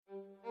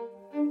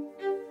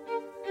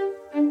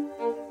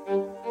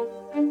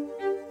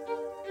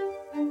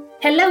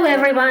Hello,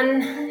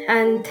 everyone,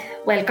 and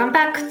welcome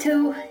back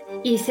to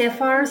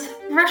ECFR's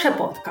Russia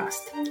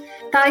podcast.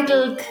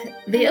 Titled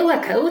The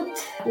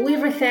Overcoat, we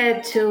refer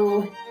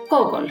to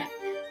Gogol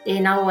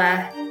in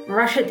our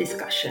Russia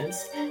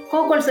discussions.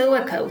 Gogol's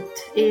Overcoat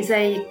is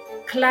a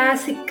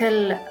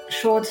classical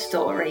short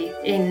story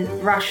in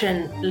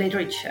Russian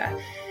literature,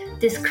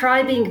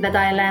 describing the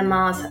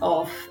dilemmas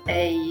of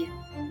a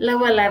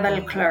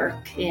lower-level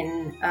clerk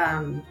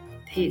in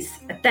his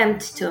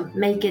attempt to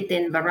make it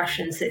in the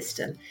Russian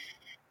system.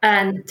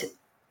 And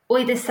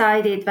we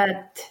decided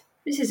that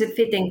this is a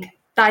fitting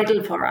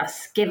title for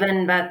us,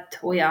 given that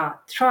we are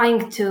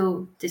trying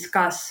to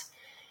discuss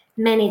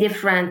many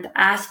different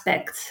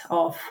aspects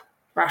of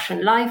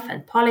Russian life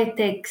and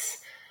politics,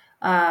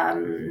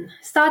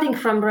 starting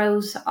from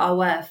those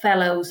our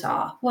fellows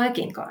are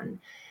working on.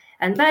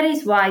 And that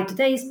is why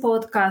today's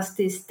podcast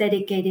is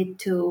dedicated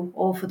to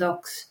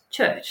Orthodox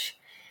Church.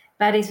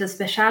 That is the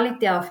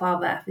speciality of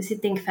our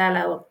visiting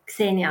fellow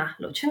Ksenia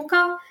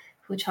Luchenko,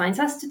 who joins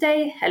us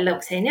today. Hello,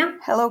 Ksenia.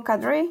 Hello,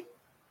 Kadri.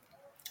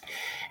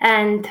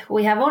 And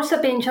we have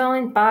also been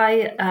joined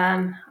by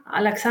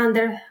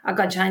Alexander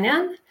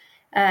Agajanian,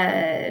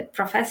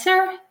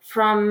 professor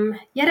from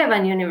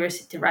Yerevan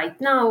University right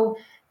now,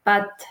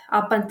 but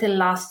up until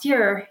last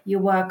year, you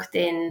worked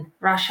in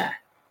Russia.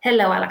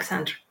 Hello,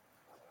 Alexander.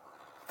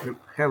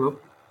 Hello.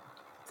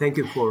 Thank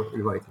you for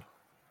inviting.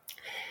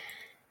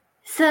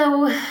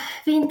 So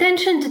the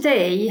intention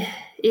today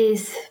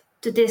is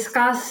to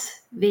discuss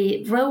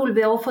the role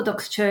the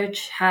Orthodox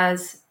Church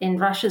has in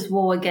Russia's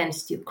war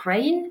against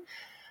Ukraine,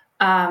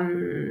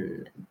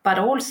 but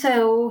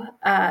also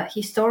a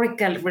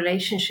historical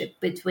relationship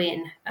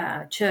between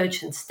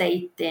church and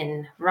state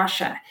in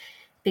Russia.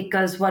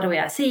 Because what we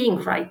are seeing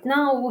right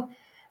now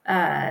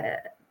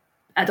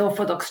at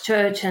Orthodox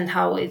Church and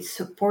how it's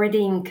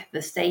supporting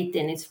the state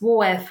in its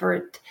war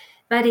effort,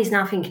 that is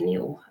nothing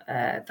new.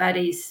 That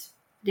is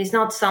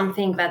not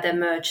something that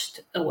emerged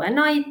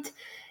overnight,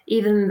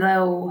 even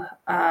though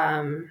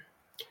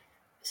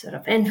sort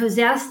of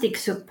enthusiastic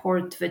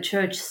support the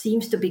church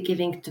seems to be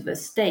giving to the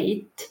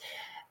state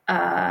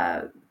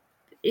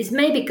is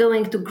maybe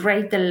going to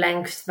greater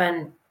lengths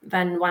than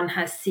one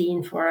has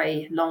seen for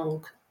a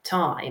long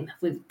time,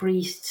 with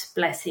priests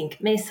blessing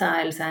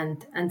missiles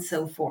and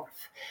so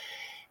forth.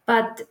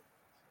 But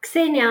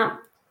Ksenia,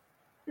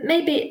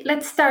 maybe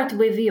let's start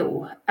with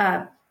you.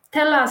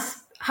 Tell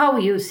us how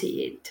you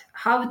see it.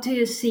 How do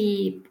you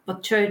see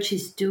what church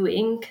is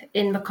doing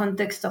in the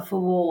context of a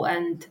war,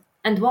 and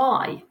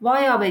why?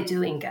 Why are they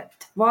doing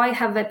it? Why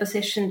have they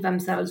positioned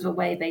themselves the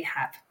way they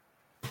have?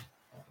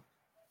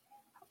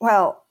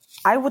 Well,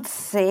 I would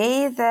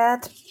say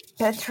that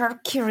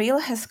Patriarch Kirill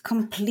has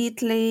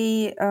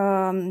completely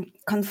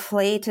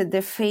conflated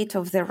the fate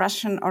of the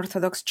Russian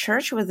Orthodox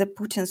Church with the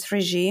Putin's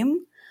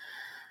regime.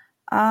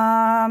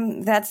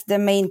 That's the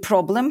main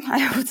problem,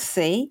 I would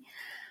say.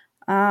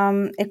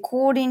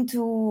 According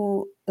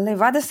to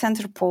Levada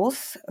Center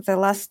polls, the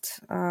last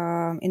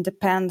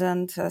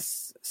independent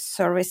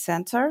survey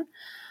center,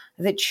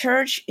 the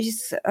church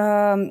is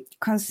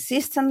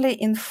consistently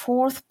in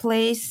fourth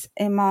place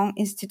among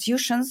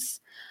institutions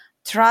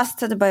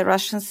trusted by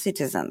Russian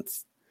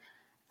citizens.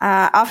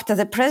 After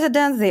the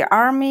president, the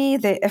army,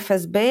 the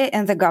FSB,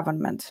 and the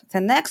government.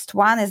 The next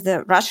one is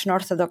the Russian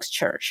Orthodox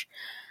Church.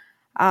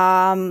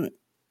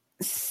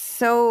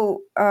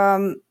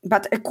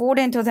 But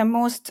according to the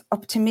most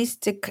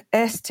optimistic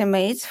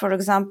estimates, for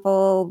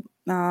example,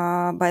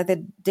 by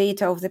the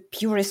data of the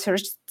Pew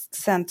Research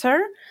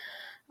Center,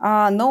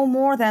 no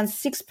more than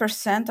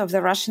 6% of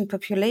the Russian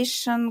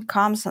population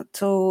comes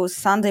to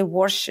Sunday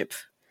worship.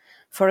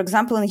 For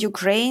example, in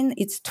Ukraine,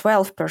 it's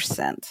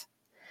 12%.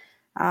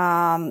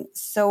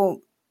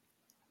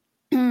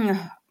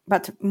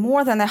 But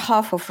more than a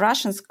half of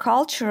Russians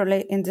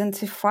culturally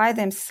identify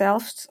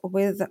themselves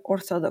with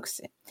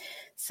Orthodoxy.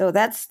 So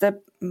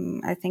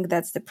I think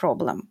that's the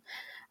problem,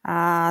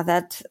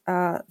 that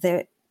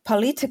the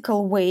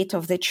political weight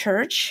of the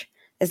church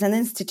as an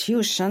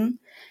institution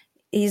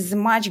is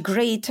much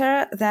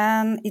greater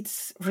than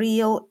its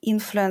real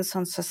influence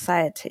on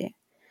society.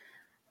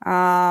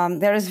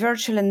 There is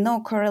virtually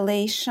no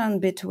correlation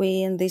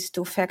between these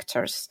two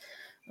factors.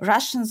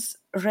 Russians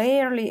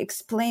rarely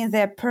explain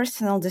their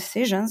personal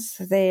decisions,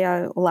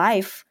 their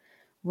life,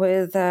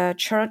 with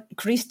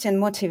Christian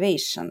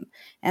motivation.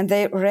 And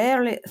they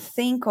rarely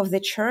think of the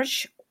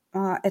church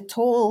at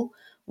all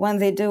when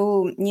they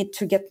do need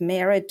to get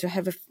married, to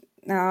have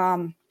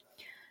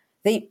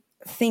they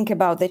think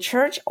about the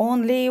church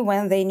only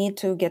when they need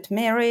to get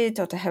married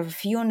or to have a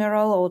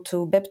funeral or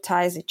to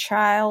baptize a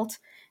child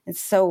and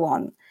so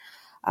on.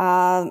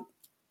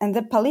 And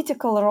the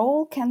political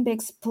role can be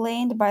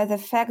explained by the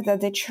fact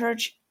that the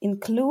church,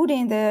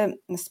 including the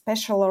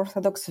special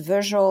Orthodox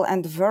visual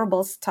and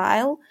verbal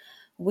style,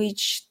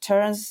 which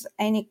turns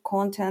any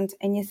content,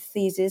 any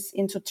thesis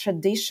into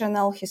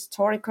traditional,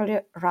 historically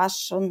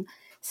Russian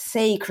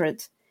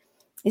sacred,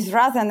 is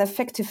rather an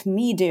effective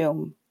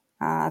medium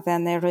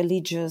than a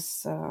religion.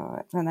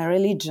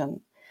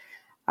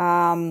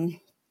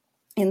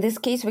 in this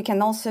case, we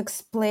can also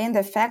explain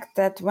the fact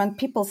that when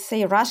people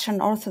say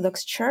Russian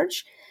Orthodox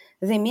Church,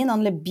 they mean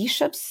only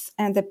bishops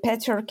and the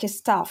patriarchy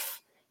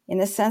staff, in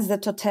a sense, the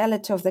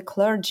totality of the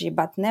clergy,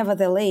 but never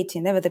the laity,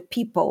 never the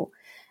people.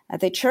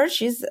 The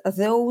church is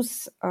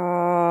those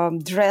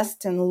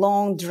dressed in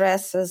long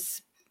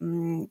dresses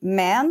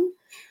men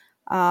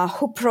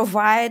who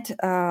provide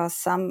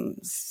some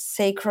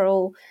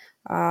sacral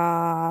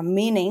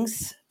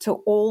meanings to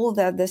all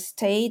that the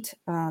state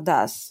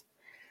does.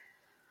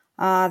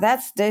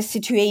 That's the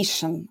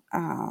situation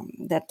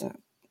that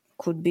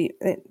could be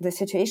the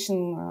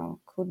situation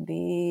could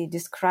be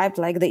described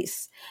like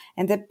this,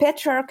 and the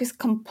patriarch is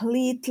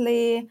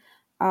completely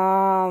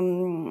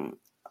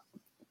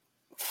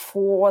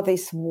for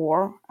this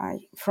war.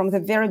 From the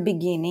very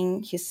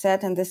beginning, he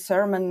said in the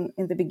sermon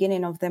in the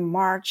beginning of the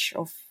March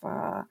of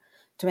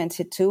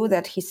 22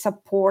 that he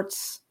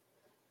supports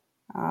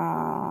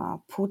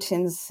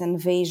Putin's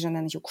invasion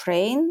in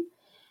Ukraine,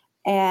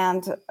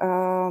 and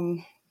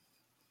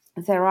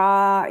there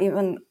are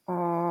even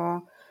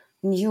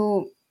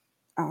new,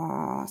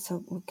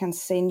 so we can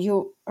say,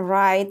 new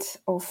right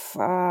of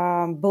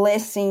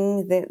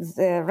blessing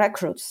the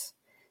recruits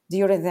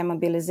during the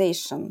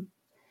mobilization.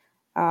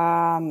 There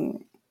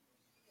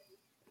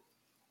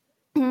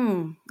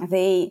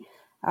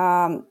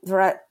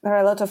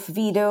are a lot of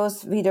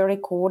videos, video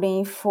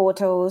recording,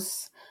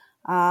 photos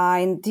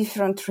in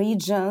different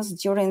regions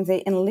during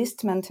the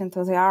enlistment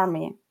into the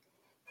army.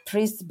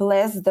 Priests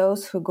bless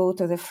those who go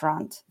to the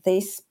front.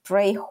 They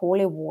spray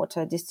holy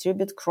water,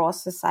 distribute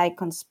crosses,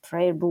 icons,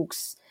 prayer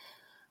books,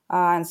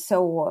 and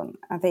so on.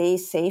 They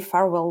say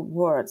farewell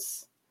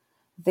words.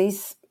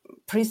 This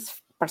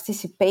priest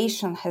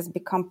participation has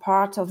become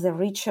part of the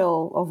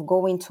ritual of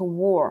going to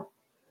war.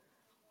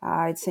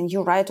 It's a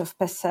new rite of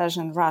passage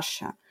in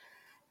Russia.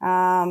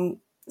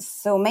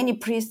 So many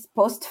priests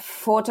post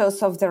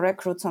photos of the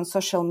recruits on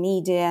social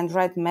media and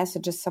write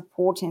messages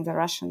supporting the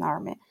Russian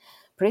army.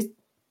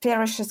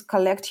 Parishes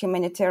collect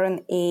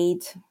humanitarian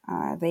aid.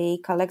 They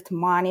collect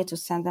money to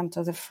send them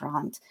to the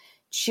front.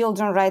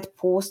 Children write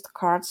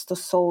postcards to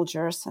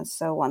soldiers and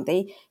so on.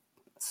 They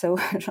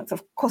sort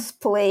of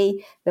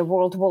cosplay the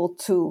World War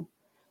II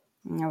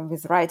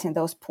with writing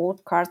those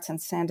postcards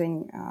and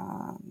sending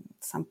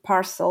some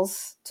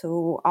parcels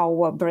to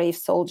our brave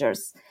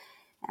soldiers.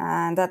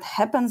 And that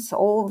happens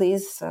all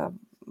this a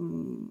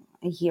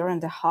year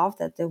and a half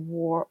that the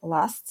war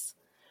lasts.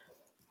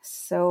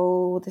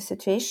 So the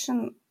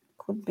situation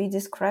could be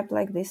described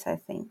like this, I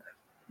think.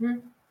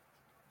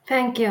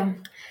 Thank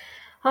you.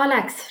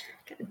 Alex,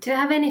 do you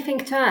have anything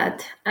to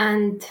add?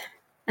 And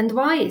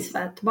why is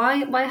that?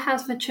 Why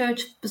has the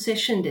church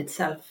positioned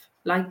itself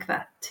like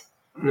that?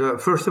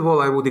 First of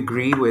all, I would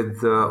agree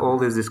with all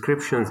these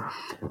descriptions.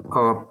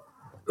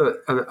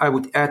 I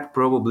would add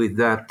probably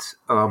that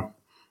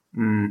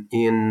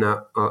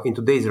in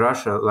today's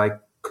Russia,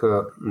 like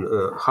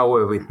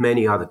however in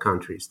many other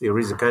countries, there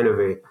is a kind of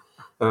a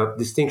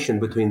distinction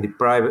between the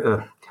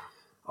private,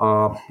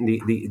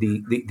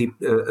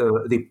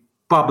 the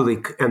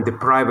public and the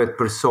private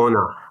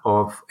persona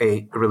of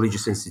a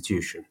religious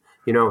institution.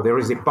 You know, there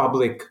is a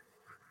public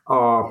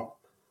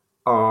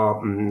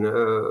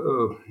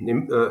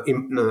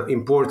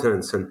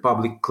importance and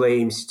public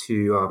claims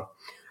to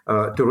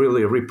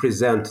really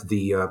represent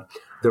the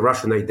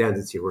Russian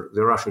identity or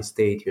the Russian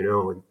state, you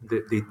know,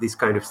 this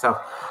kind of stuff.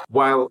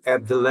 While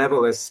at the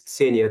level, as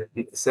Ksenia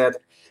said,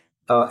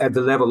 at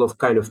the level of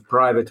kind of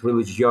private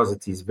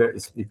religiosity,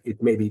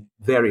 it may be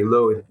very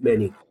low and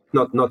many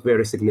not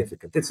very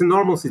significant. It's a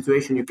normal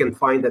situation. You can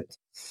find that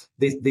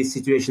this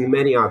situation in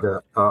many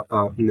other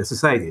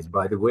societies,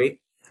 by the way.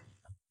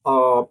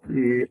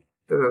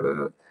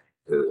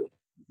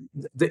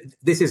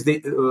 This is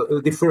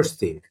the first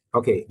thing.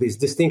 Okay, this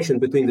distinction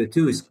between the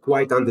two is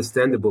quite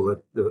understandable.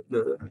 It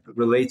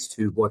relates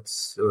to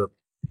what's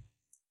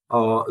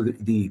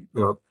the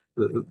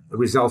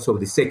results of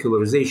the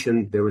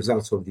secularization, the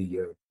results of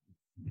the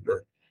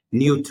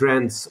new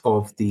trends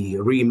of the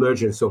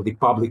reemergence of the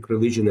public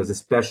religion as a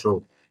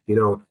special, you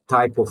know,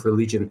 type of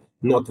religion,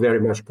 not very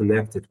much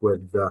connected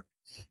with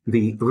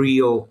the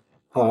real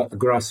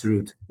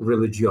grassroots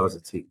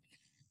religiosity.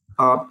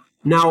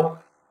 Now,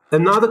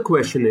 another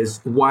question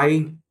is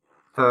why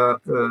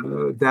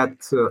that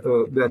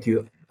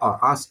you are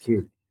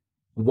asking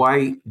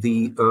why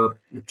the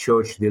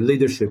church, the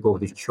leadership of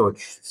the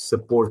church,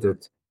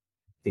 supported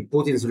the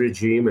Putin's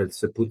regime and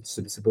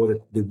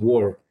supported the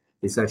war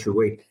in such a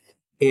way.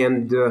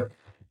 And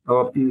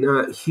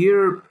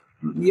here,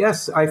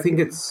 yes, I think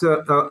it's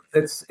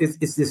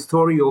the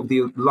story of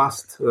the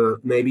last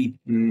maybe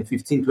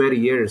 15, 20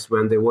 years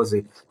when there was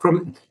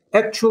from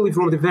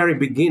the very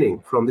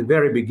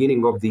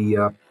beginning of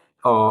the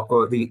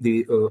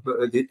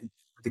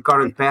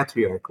current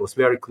patriarch was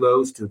very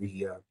close to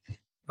the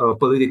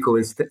political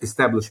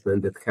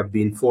establishment that has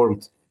been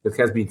formed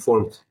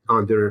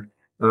under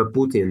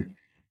Putin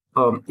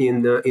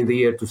in the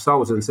year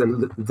 2000s,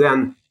 and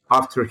then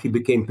after he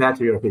became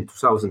patriarch in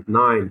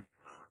 2009,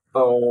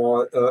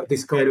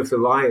 this kind of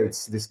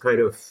alliance, this kind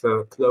of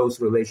close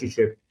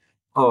relationship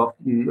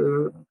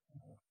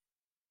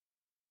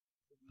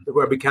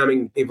were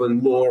becoming even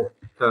more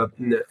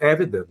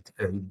evident.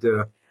 And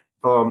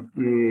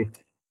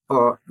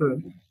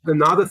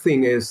another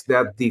thing is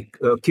that the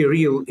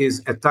Kirill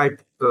is a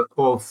type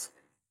of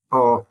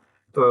uh,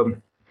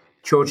 um,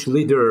 church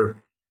leader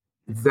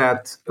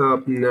that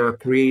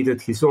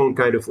created his own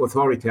kind of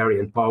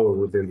authoritarian power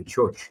within the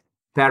church.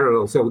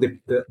 Parallel, so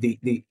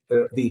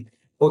the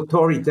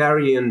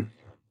authoritarian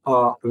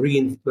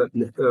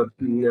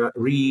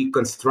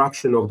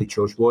reconstruction of the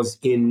church was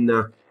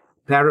in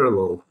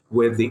parallel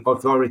with the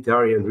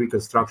authoritarian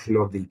reconstruction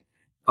of the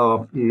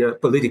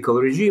political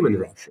regime in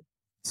Russia.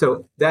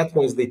 So that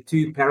was the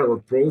two parallel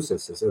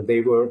processes, and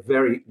they were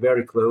very,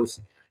 very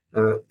close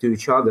to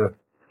each other.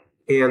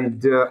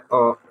 And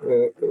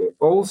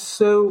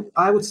also,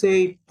 I would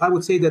say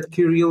that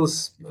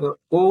Kirill's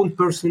own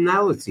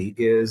personality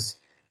is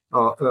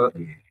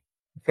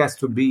has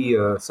to be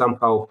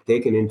somehow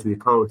taken into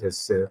account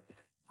as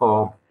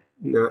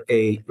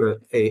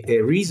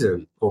a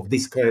reason of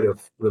this kind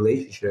of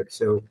relationship.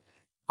 So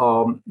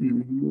from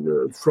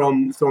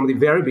the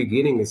very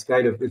beginning,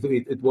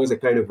 it was a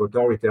kind of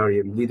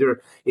authoritarian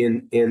leader.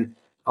 In the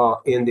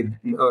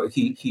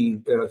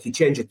he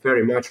changed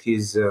very much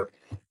his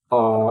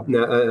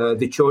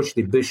the church,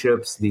 the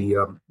bishops,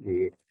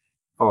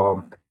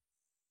 um,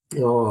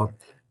 uh,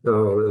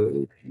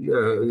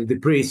 the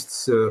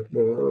priests.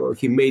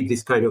 He made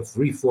this kind of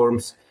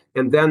reforms,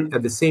 and then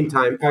at the same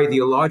time,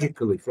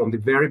 ideologically, from the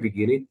very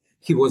beginning,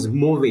 he was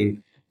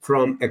moving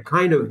from a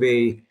kind of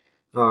a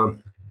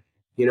um,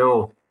 you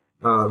know,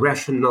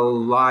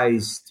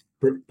 rationalized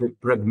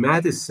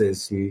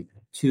pragmaticism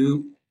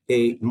to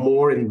a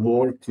more and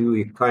more to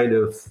a kind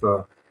of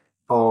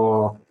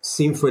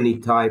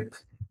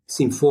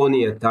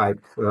symphonia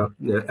type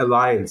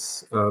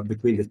alliance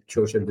between the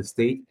church and the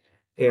state.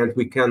 And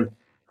we can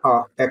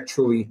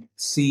actually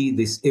see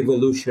this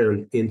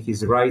evolution in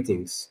his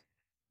writings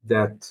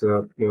that,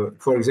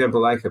 for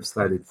example, I have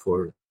studied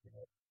for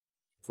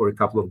a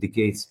couple of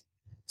decades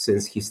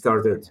since he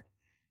started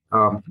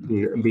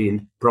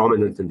being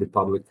prominent in the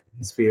public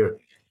sphere.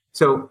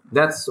 So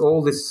that's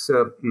all this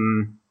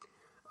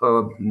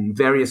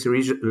various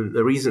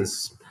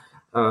reasons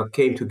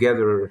came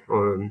together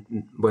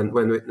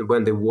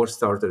when the war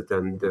started,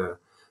 and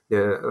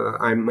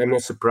I'm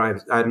not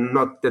surprised. I'm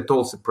not at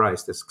all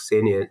surprised, as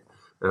Ksenia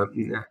uh,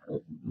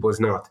 was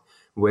not,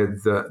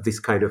 with this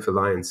kind of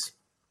alliance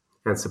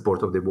and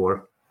support of the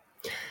war.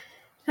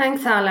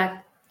 Thanks, Alec.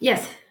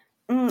 Yes.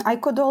 I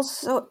could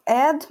also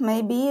add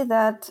maybe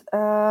that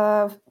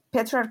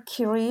Patriarch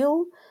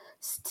Kirill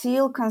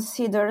still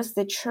considers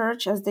the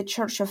church as the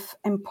church of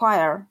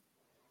empire.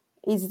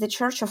 It's the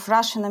church of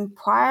Russian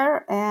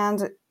Empire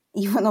and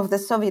even of the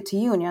Soviet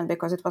Union,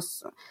 because it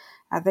was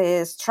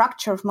the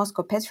structure of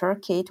Moscow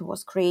Patriarchate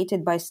was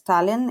created by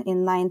Stalin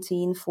in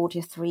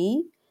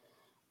 1943.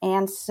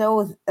 And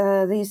so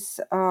this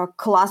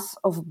class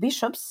of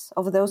bishops,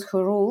 of those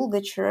who rule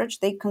the church,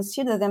 they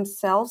consider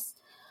themselves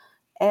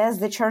as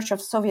the Church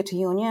of Soviet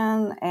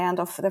Union and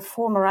of the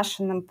former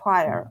Russian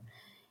Empire.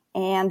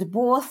 And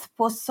both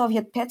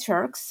post-Soviet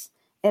patriarchs,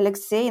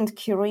 Alexei and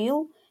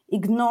Kirill,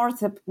 ignored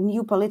the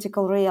new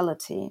political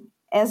reality,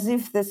 as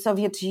if the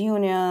Soviet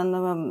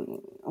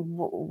Union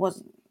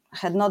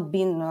had not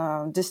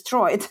been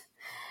destroyed.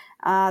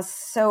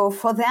 So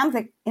for them,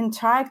 the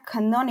entire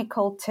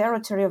canonical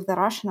territory of the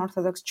Russian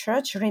Orthodox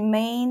Church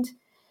remained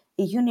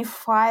a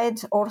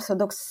unified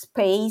Orthodox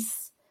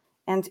space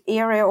and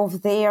area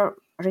of their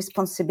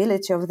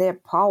responsibility, of their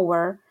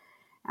power,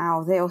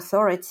 of their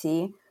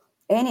authority.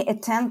 Any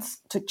attempts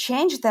to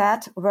change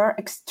that were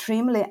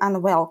extremely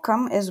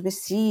unwelcome, as we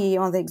see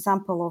on the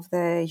example of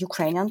the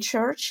Ukrainian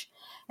church.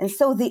 And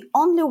so the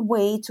only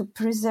way to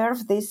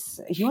preserve this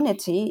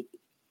unity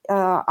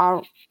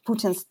are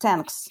Putin's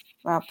tanks,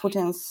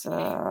 Putin's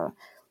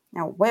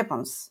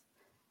weapons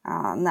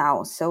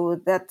now.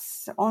 So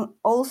that's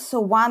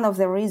also one of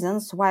the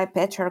reasons why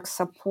Patriarch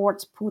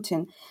supports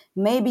Putin,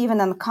 maybe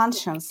even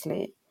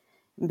unconsciously,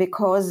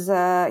 because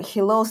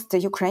he lost the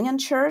Ukrainian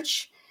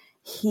church.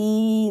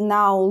 He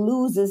now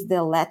loses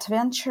the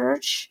Latvian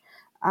church.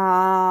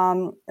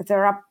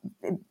 There are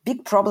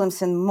big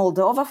problems in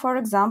Moldova, for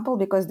example,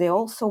 because they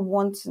also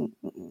want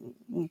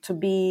to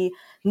be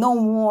no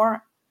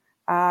more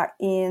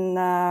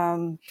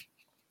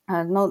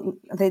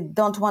they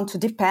don't want to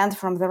depend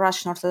from the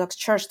Russian Orthodox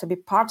Church to be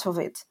part of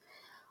it.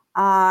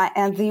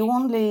 And the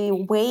only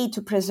way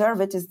to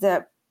preserve it is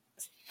the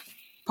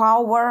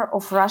power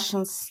of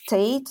Russian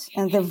state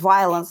and the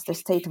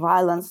state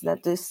violence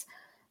that this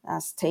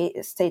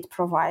state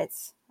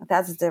provides.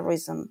 That's the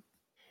reason.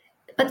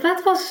 But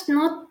that was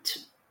not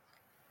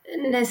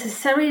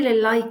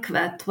necessarily like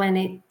that when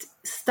it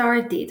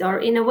started, or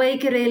in a way,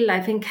 Kirill,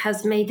 I think,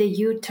 has made a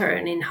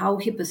U-turn in how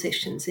he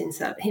positions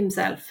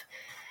himself.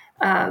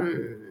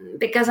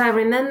 Because I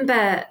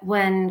remember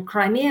when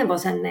Crimea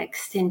was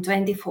annexed in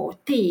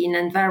 2014,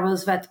 and there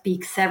was that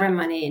big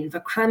ceremony in the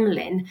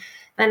Kremlin,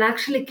 when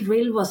actually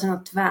Kirill was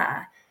not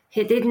there.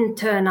 he didn't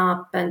turn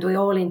up, and we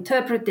all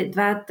interpreted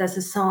that as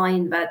a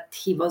sign that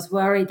he was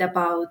worried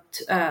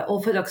about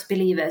Orthodox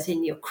believers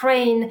in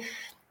Ukraine,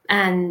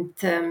 and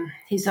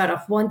he sort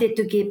of wanted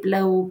to keep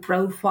low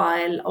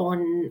profile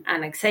on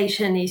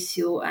annexation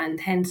issue,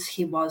 and hence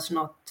he was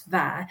not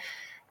there.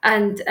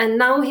 And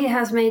now he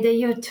has made a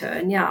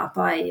U-turn,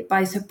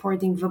 by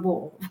supporting the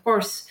war. Of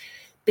course,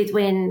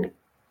 between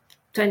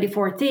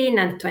 2014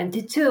 and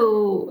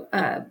 22,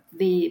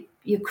 the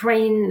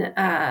Ukraine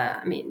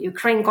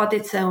got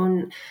its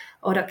own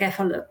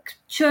autokefalok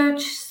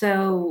church,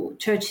 so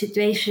church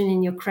situation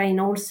in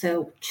Ukraine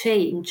also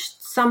changed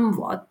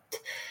somewhat.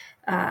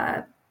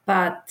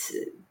 But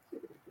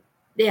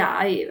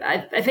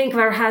I think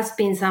there has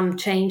been some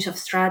change of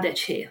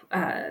strategy.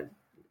 I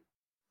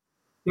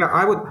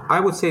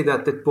would say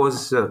that it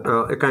was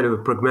a kind of a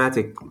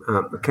pragmatic,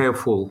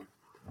 careful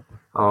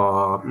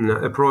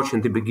approach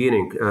in the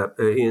beginning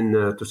in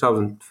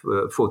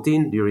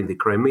 2014 during the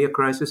Crimea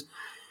crisis,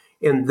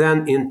 and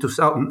then in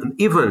 2000,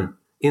 even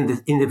in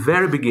the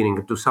very beginning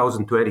of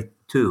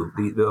 2022,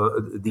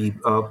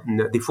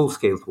 the full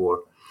scale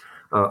war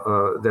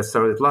that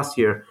started last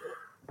year.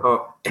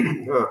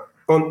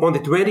 On the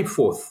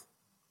 24th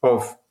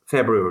of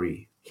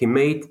February, he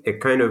made a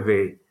kind of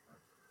a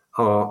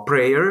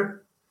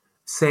prayer,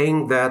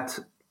 saying that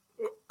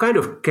kind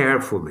of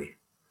carefully.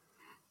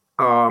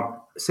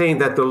 Saying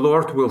that the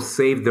Lord will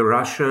save the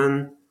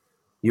Russian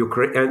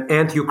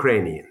and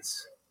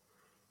Ukrainians,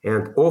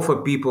 and offer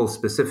people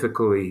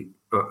specifically,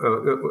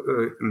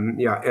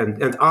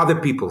 and other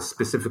people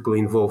specifically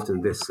involved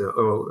in this,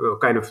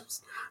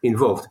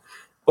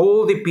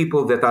 all the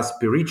people that are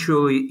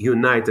spiritually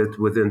united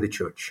within the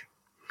church.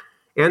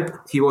 And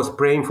he was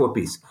praying for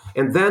peace.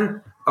 And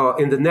then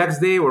in the next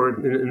day or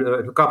in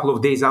a couple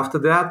of days after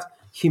that,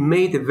 he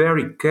made a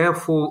very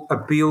careful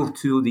appeal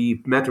to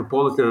the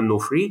Metropolitan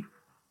Onufri,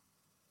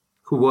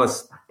 who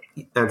was,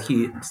 and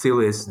he still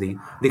is, the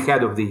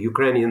head of the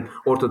Ukrainian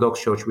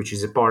Orthodox Church, which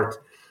is a part,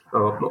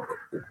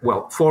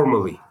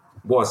 formally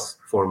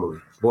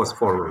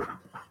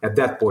at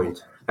that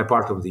point a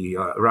part of the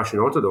Russian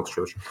Orthodox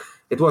Church.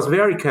 It was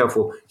very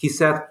careful. He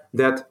said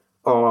that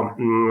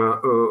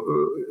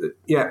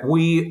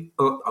we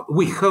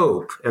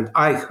hope, and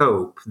I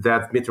hope,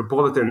 that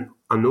Metropolitan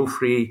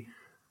Onufri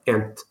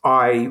and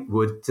I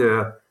would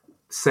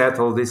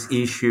settle this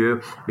issue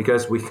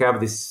because we have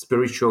this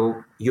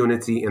spiritual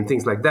unity and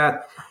things like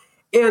that.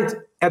 And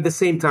at the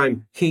same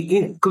time, he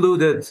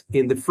included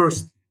in the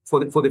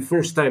for the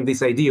first time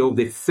this idea of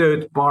the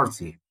third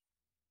party,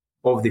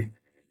 of the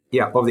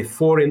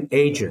foreign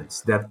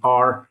agents that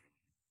are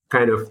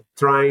kind of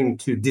trying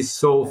to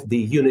dissolve the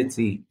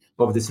unity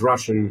of this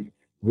Russian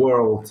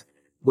world,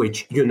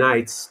 which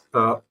unites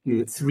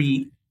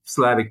three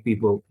Slavic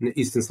people,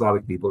 Eastern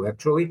Slavic people,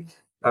 actually.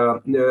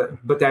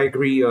 But I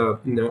agree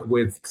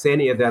with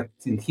Ksenia that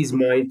in his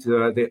mind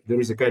there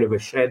is a kind of a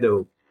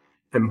shadow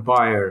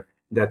empire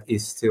that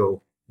is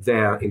still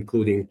there,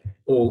 including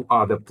all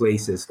other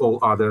places, all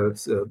other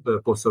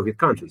post-Soviet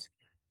countries.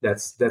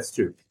 That's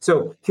true.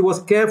 So he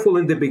was careful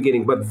in the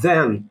beginning, but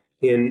then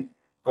in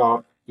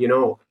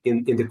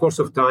the course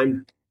of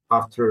time,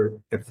 after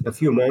a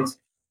few months,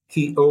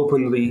 he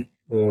openly,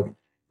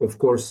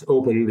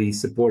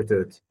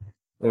 supported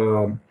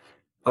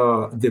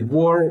the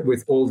war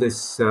with all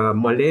these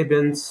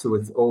molebens,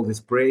 with all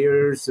these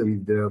prayers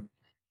and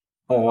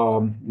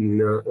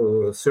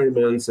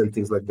sermons and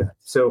things like that.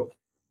 So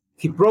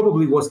he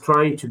probably was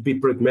trying to be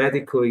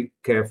pragmatically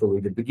careful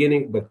in the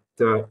beginning, but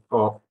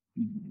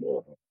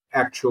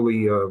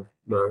actually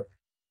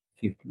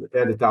he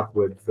ended up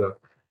with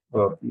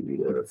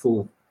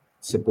full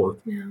support.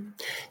 Yeah.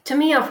 To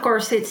me, of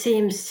course, it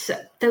seems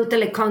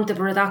totally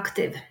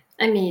counterproductive.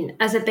 I mean,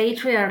 as a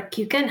patriarch,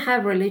 you can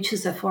have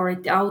religious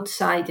authority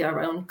outside your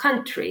own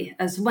country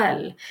as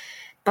well,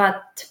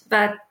 but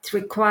that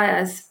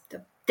requires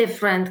a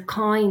different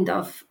kind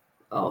of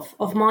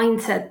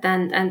mindset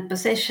and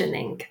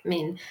positioning. I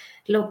mean,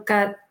 look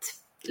at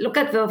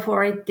the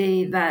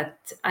authority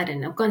that, I don't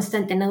know,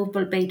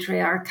 Constantinople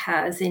Patriarch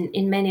has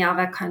in many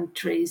other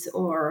countries,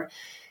 or,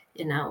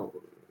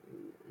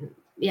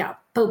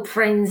 Pope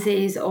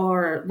Francis,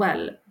 or,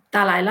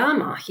 Dalai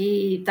Lama.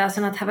 He does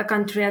not have a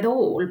country at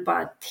all,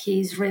 but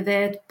he's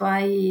revered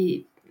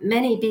by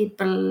many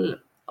people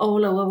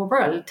all over the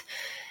world.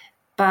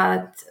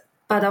 But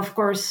of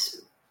course,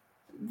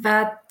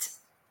 that,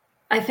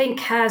 I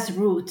think, has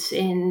roots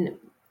in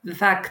the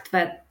fact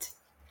that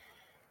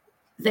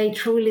they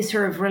truly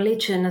serve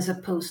religion as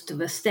opposed to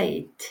the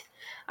state.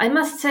 I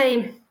must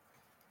say,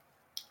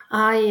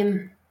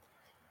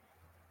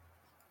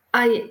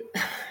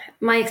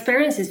 my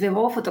experiences with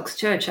Orthodox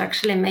Church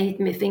actually made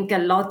me think a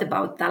lot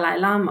about Dalai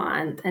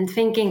Lama and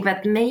thinking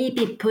that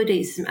maybe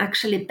Buddhism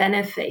actually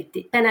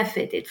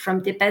benefited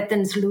from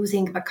Tibetans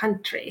losing the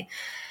country,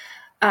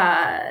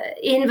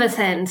 in the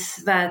sense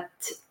that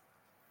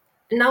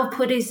now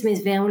Buddhism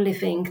is the only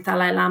thing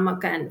Dalai Lama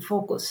can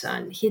focus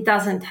on. He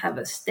doesn't have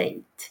a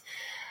state.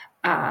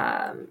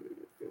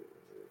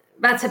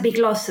 that's a big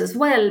loss as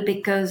well,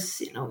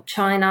 because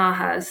China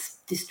has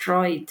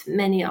destroyed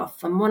many of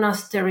the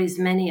monasteries,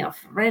 many of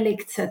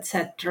relics,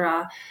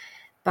 etc.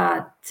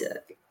 But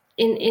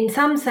in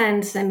some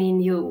sense, I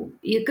mean,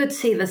 you could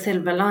see the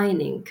silver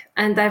lining.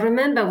 And I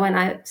remember when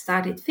I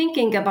started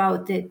thinking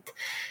about it,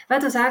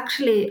 that was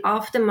actually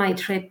after my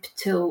trip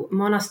to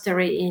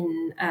monastery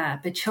in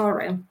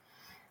Pechore,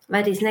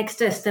 that is next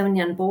to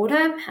Estonian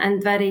border,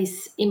 and that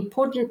is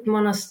important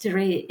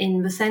monastery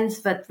in the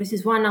sense that this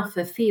is one of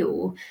the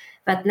few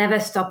that never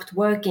stopped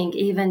working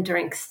even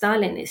during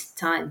Stalinist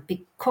time,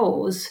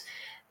 because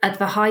at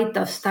the height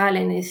of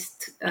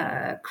Stalinist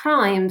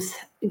crimes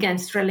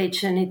against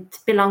religion, it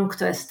belonged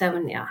to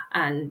Estonia,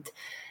 and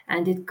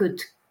it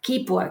could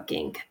keep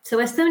working. So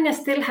Estonia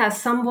still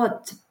has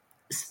somewhat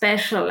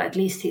special, at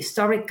least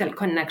historical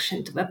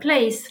connection to the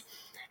place,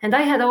 and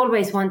I had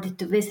always wanted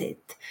to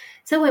visit.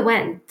 So we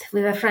went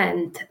with a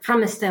friend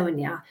from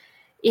Estonia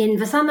in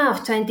the summer of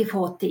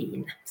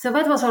 2014. So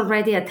that was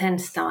already a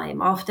tense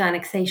time after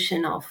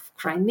annexation of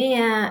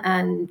Crimea,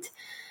 and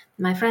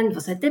my friend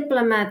was a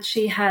diplomat.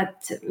 She had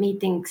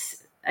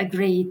meetings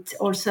agreed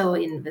also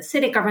in the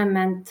city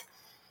government.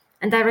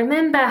 And I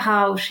remember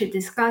how she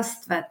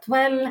discussed that,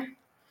 well,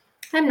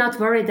 I'm not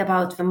worried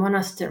about the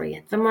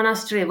monastery. The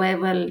monastery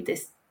will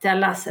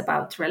tell us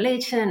about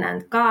religion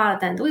and God,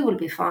 and we will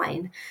be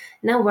fine.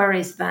 No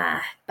worries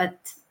there.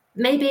 But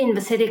maybe in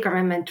the city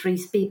government,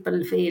 these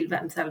people feel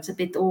themselves a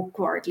bit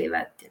awkwardly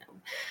that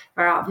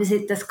there are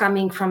visitors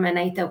coming from a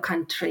NATO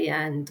country,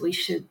 and we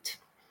should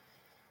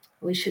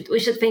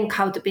think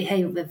how to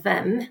behave with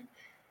them.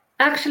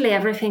 Actually,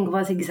 everything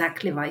was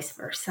exactly vice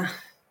versa.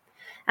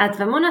 At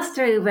the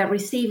monastery, we were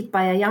received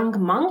by a young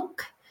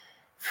monk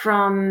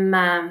from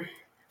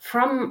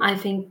I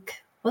think,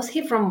 was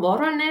he from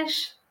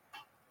Voronezh?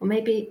 Or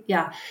maybe,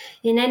 yeah.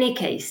 In any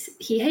case,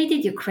 he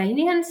hated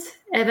Ukrainians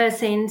ever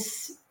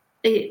since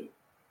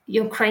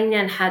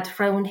Ukrainian had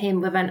thrown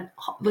him with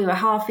a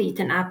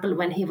half-eaten apple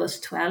when he was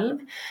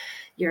 12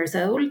 years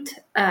old.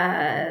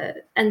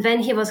 And then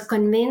he was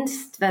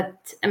convinced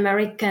that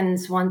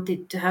Americans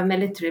wanted to have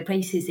military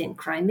bases in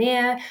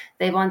Crimea.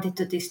 They wanted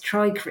to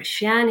destroy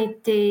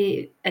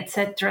Christianity,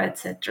 etc.,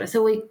 etc.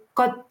 So we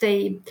got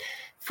a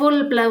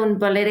full-blown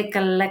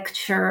political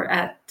lecture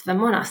at the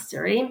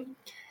monastery.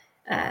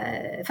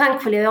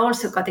 Thankfully, I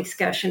also got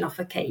excursion of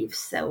a cave,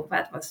 so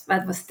that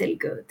was still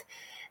good.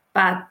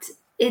 But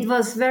it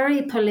was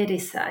very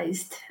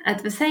politicized.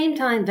 At the same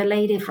time, the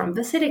lady from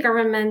the city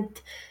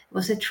government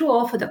was a true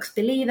Orthodox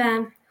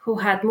believer who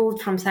had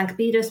moved from St.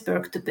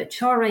 Petersburg to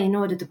Pechore in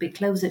order to be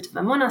closer to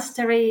the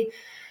monastery.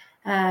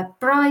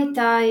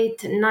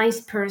 Bright-eyed,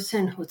 nice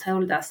person who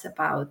told us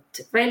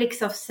about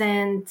relics of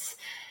saints,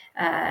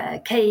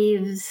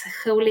 caves,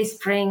 holy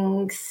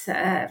springs,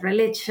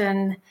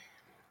 religion.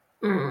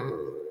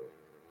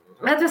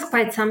 That was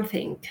quite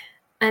something.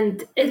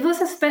 And it was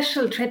a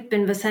special trip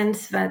in the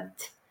sense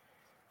that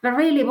there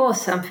really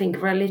was something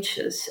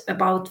religious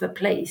about the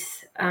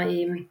place.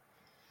 I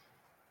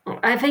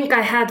think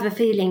I had the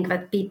feeling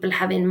that people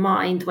have in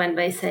mind when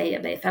they say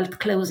they felt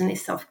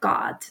closeness of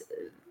God.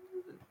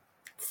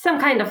 Some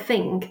kind of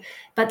thing.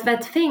 But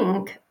that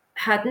thing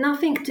had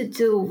nothing to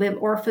do with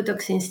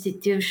Orthodox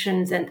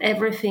institutions and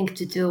everything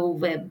to do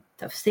with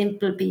the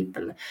simple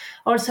people.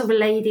 Also, the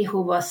lady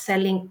who was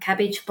selling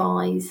cabbage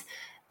pies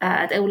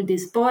at Old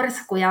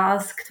Izborsk, we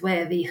asked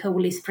where the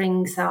holy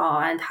springs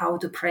are and how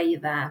to pray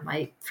there.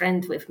 My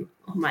friend with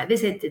whom I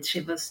visited,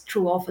 she was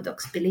true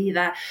Orthodox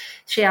believer.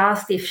 She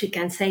asked if she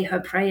can say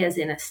her prayers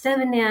in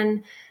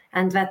Estonian,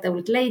 and that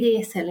old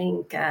lady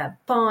selling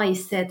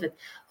pies said that,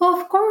 oh,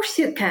 of course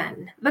you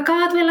can. The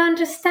God will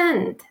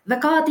understand. The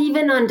God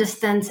even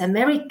understands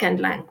American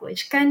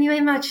language. Can you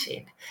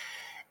imagine?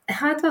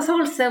 It was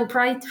also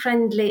bright,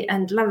 friendly,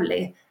 and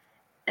lovely.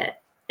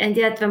 And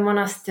yet the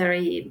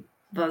monastery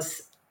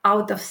was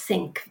out of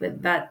sync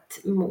with that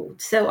mood.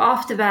 So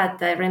after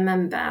that, I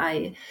remember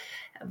I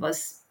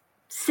was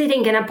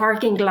sitting in a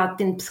parking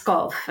lot in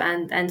Pskov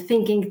and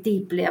thinking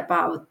deeply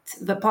about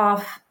the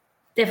path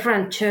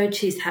different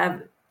churches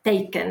have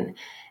taken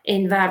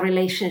in their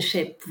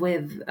relationship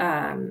with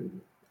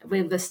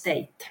the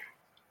state.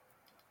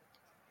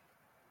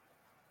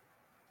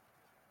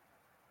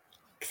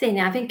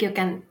 Xenia, I think you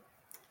can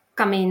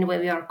come in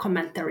with your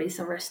commentaries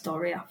or a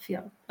story of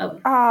your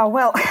own.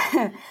 Well,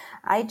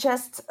 I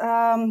just,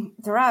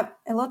 there are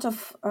a lot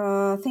of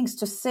things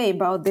to say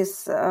about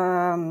this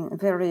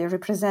very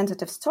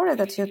representative story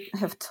that you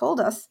have told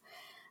us,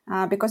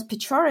 because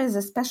Pechore is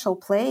a special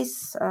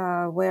place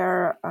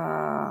where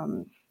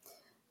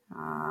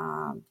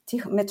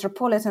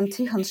Metropolitan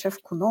Tikhon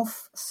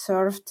Shevkunov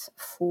served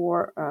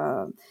for,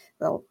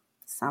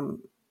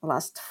 some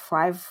last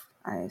 5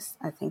 I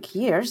think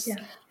years. Yeah.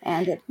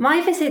 And my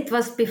visit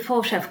was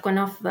before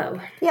Shevkunov, though.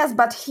 Yes,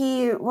 but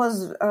he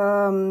was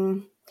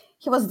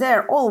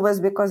there always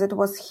because it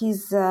was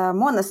his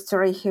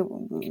monastery. He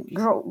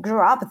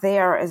grew up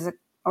there as an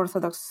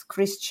Orthodox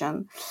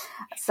Christian,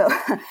 so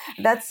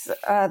that's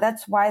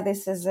why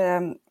this is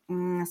a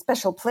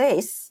special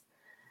place.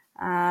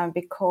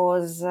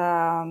 because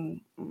there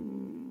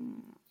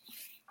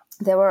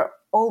were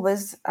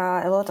always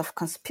a lot of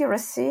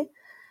conspiracy,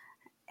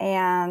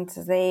 and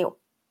they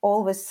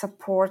always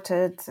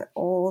supported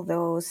all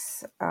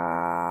those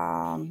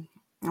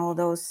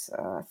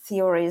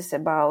theories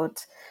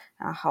about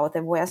how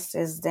the West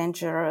is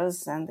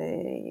dangerous, and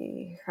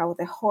how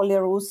the Holy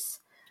Rus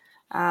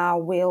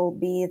will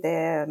be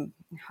the,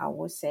 how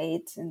we say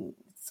it,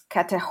 it's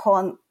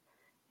katechon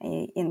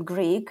in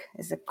Greek,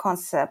 is a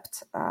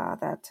concept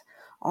that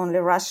only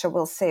Russia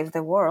will save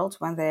the world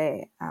when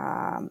the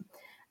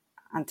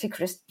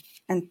Antichrist,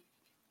 and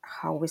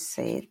how we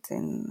say it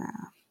in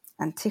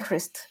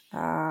Antichrist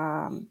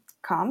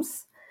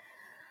comes.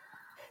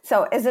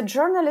 So as a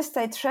journalist,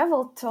 I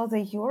traveled to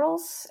the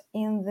Urals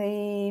in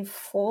the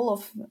fall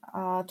of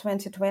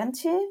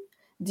 2020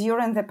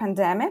 during the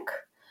pandemic.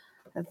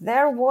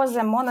 There was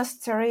a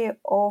monastery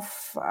of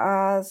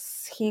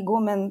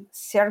Sigumen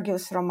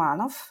Sergius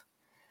Romanov,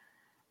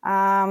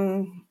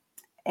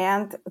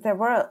 and there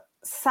were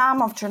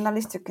some of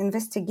journalistic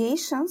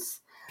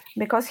investigations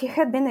because he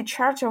had been in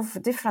charge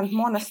of different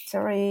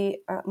monasteries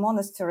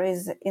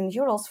in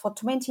Urals for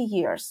 20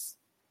 years.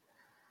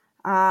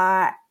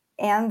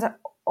 And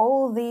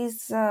all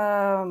these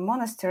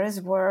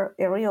monasteries were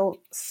a real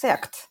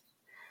sect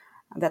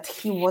that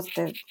he was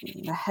the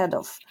head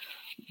of.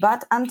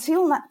 But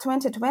until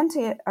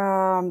 2020,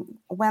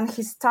 when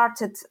he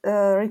started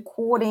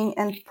recording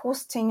and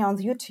posting on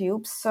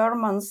YouTube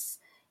sermons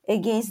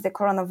against the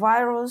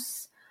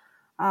coronavirus,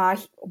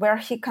 where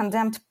he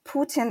condemned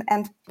Putin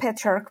and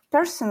Patriarch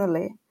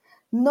personally,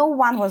 no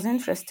one was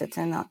interested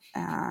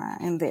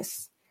in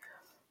this.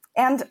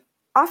 And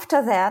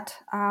after that,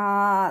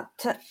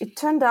 it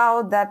turned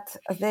out that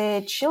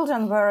the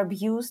children were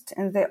abused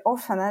in the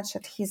orphanage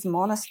at his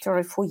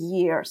monastery for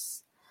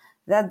years,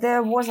 that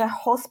there was a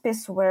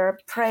hospice where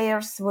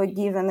prayers were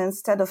given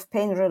instead of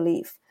pain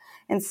relief,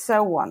 and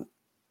so on.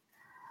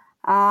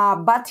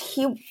 But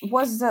he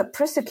was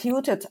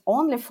persecuted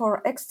only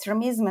for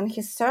extremism in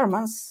his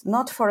sermons,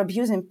 not for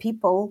abusing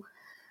people,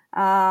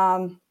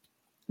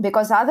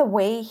 because other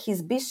way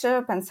his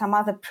bishop and some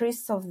other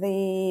priests of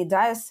the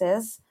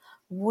diocese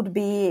would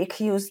be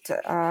accused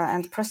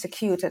and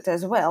prosecuted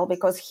as well,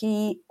 because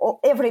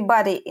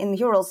everybody in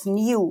Urals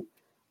knew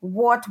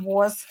what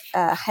was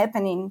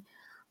happening,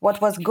 what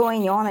was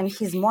going on in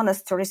his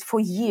monasteries for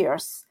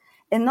years,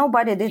 and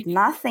nobody did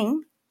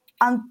nothing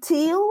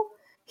until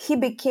he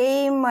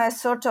became a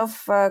sort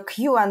of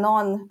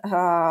QAnon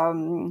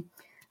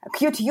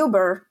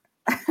YouTuber,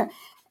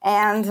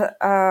 and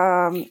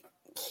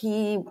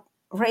he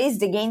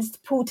raised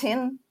against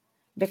Putin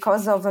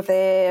because of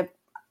the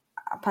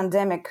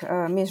pandemic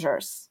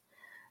measures.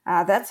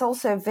 That's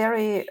also a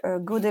very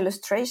good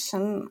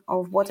illustration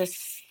of what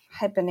is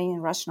happening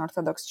in Russian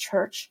Orthodox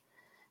Church.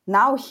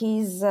 Now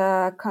he's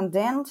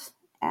condemned,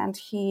 and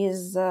he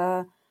is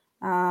in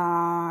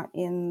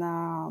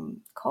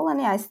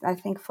colony, I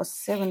think, for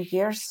 7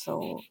 years.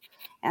 So,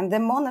 and the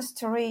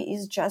monastery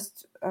is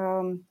just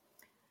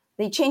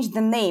they changed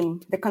the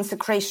name, the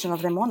consecration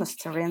of the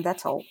monastery, and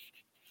that's all.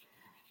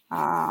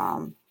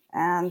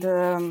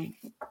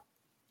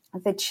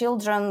 The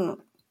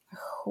children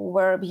who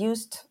were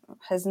abused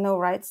has no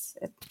rights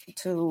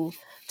to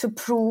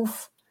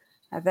prove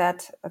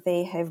that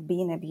they have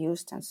been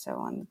abused, and so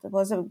on. It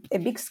was a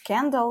big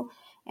scandal,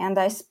 and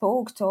I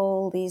spoke to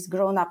all these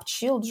grown-up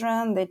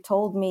children. They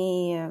told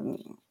me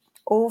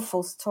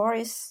awful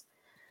stories,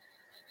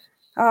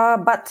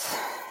 but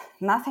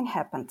nothing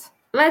happened.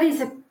 That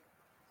is a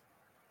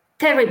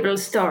terrible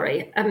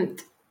story.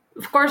 And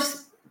of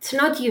course, it's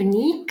not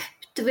unique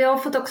to the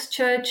Orthodox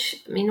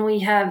Church. I mean, we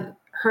have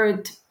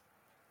heard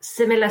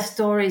similar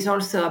stories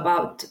also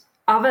about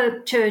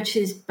other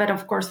churches, but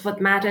of course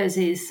what matters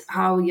is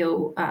how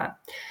you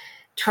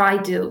try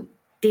to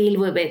deal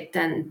with it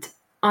and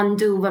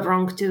undo the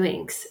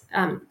wrongdoings.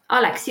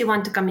 Alex, you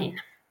want to come in?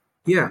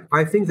 Yeah,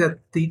 I think that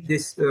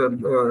these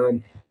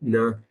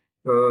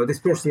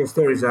personal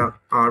stories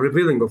are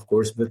revealing, of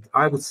course, but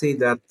I would say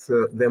that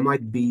there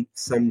might be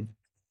some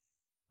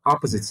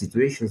opposite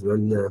situations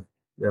when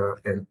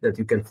and that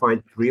you can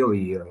find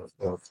really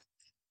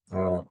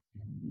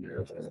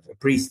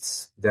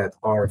priests that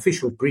are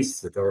official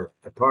priests, that are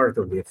a part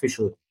of the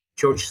official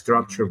church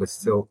structure, but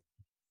still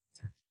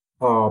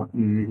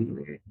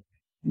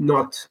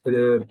not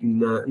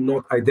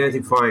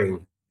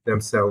identifying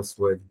themselves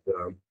with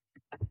the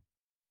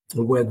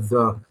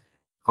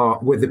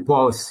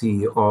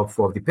policy of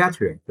the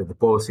Patriarch, the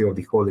policy of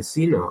the Holy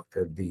Synod,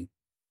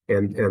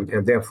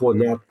 and therefore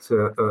not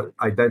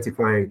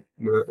identifying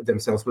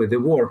themselves with the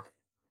war.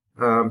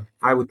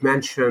 I would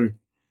mention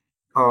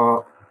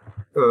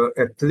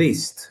at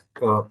least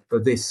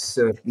this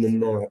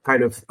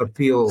kind of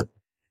appeal,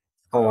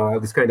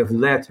 this kind of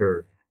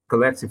letter,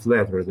 collective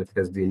letter that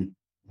has been.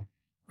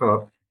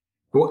 Well,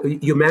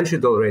 you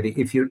mentioned already.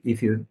 If you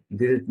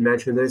didn't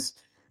mention this,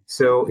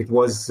 so it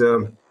was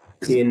on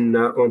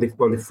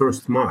the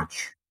 1st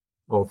March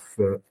of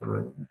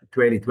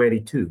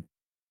 2022,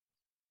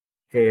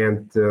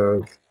 and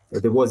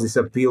there was this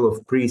appeal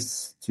of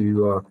priests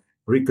to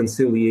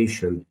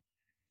reconciliation.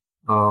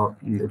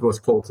 It was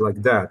called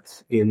like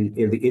that in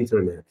the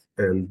internet,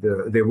 and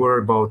there were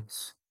about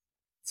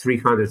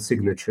 300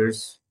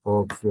 signatures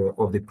of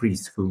the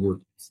priests who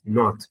would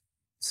not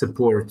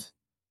support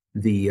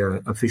the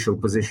official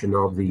position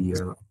of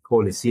the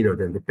Holy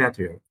Synod and the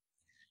Patriarch.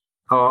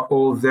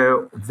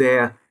 Although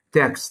their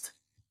text,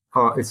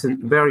 it's a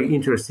very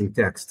interesting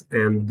text,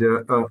 and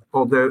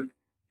although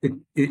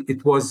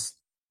it was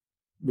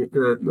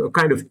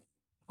kind of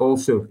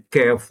also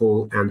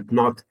careful and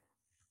not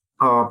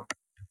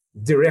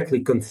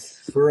directly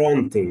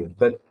confronting,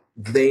 but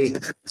they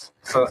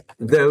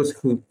those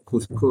who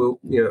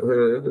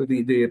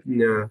you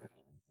know,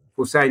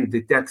 who signed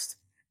the text,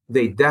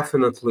 they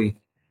definitely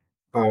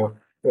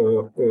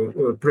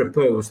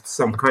proposed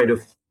some kind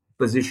of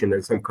position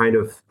and some kind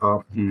of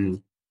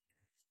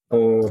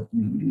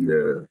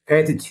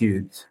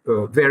attitude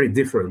very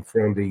different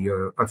from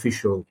the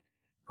official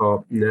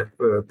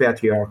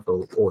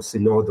patriarchal or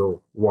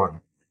synodal one.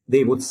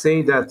 They would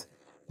say that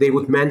they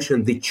would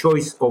mention the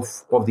choice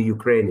of the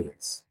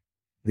Ukrainians.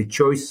 The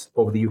choice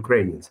of the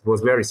Ukrainians. It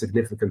was a very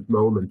significant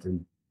moment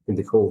in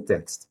the whole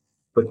text.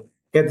 But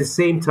at the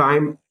same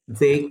time,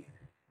 they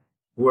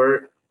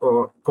were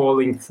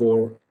calling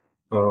for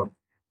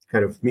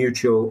kind of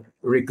mutual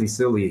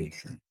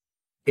reconciliation.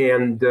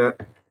 And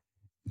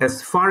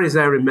as far as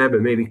I remember,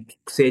 maybe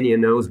Ksenia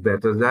knows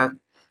better, that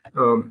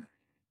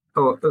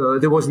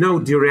there was no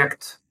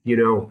direct,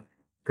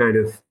 kind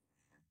of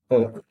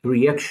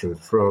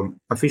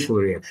official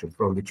reaction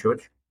from the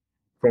church,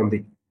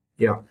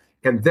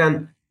 and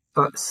then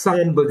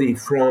somebody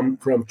from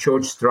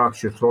church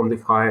structures, from the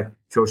higher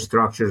church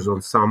structures,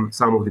 or some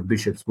of the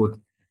bishops would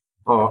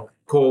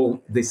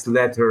call this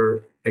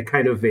letter a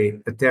kind of a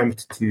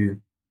attempt to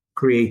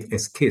create a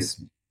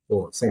schism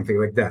or something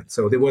like that.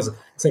 So there was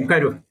some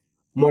kind of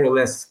more or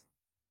less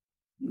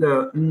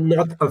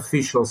not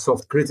official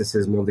soft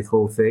criticism of the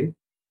whole thing.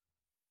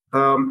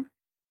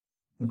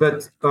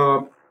 But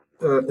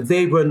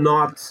they were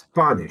not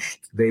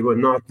punished. They were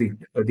not the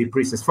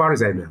priests, as far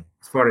as I know.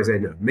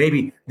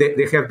 Maybe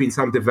there have been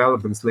some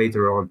developments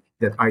later on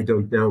that I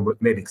don't know, but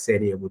maybe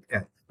Ksenia would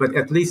add. But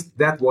at least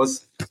that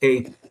was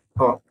a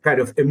kind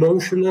of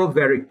emotional,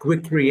 very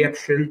quick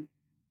reaction,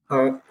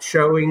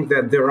 showing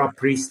that there are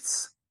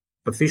priests,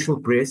 official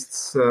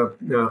priests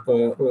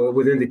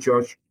within the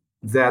church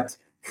that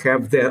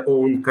have their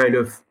own kind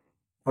of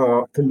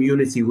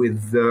community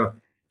with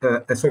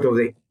a sort of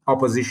the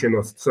opposition,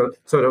 or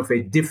sort of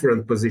a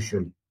different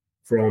position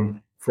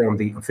from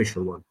the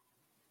official one.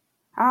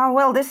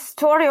 Well, the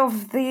story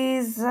of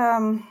these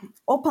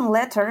open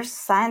letters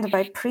signed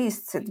by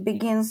priests, it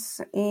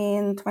begins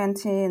in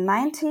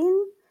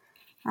 2019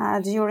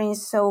 during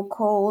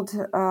so-called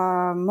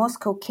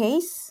Moscow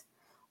case,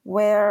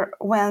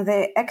 when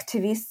the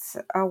activists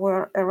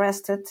were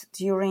arrested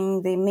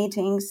during the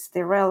meetings,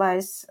 they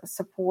realized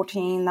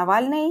supporting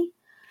Navalny.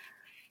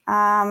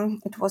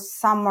 It was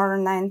summer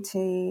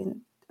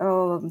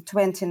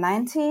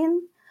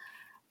 2019,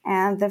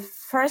 and the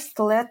first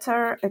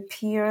letter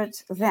appeared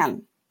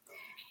then.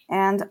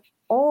 And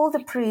all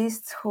the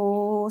priests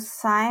who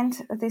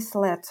signed this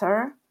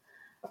letter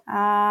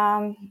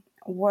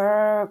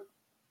were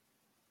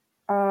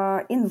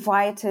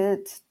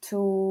invited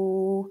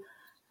to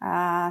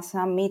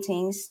some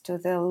meetings to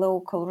the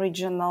local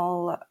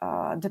regional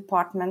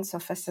departments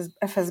of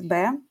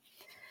FSB.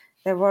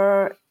 There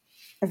were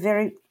a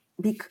very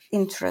big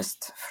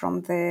interest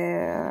from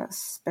the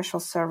special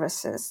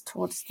services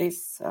towards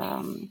these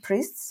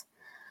priests.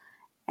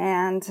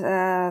 And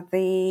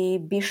the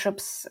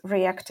bishops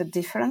reacted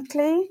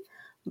differently,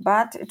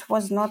 but it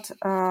was not,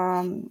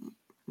 there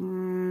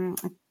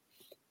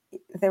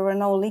were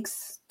no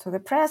leaks to the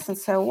press and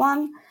so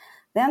on.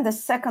 Then the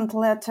second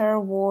letter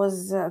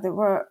was, there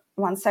were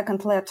one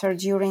second letter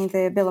during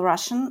the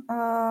Belarusian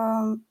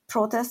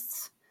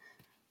protests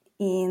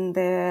in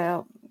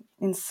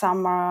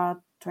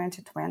summer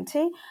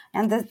 2020.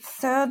 And the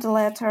third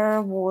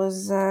letter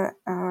was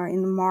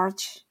in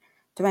March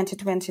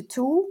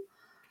 2022.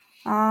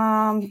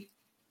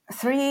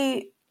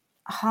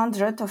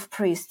 300 of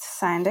priests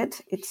signed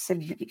it. It's a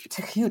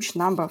huge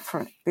number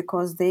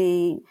because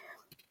they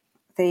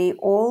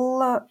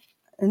all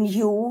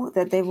knew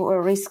that they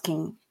were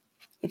risking.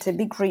 It's a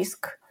big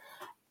risk,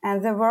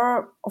 and there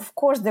were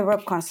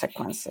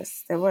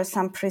consequences. There were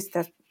some priests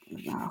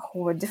who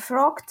were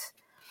defrocked.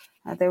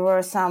 There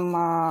were some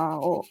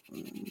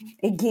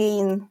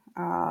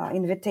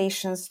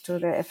invitations to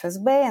the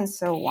FSB and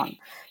so on.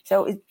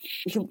 So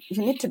you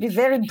need to be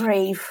very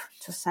brave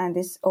to sign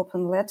this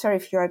open letter.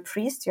 If you're a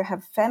priest, you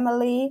have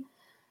family,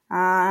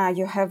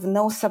 you have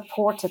no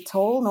support at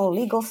all, no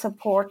legal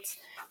support,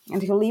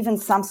 and you live in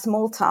some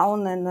small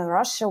town in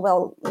Russia.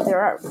 Well,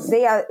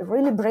 they are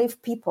really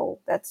brave people.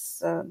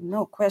 That's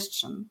no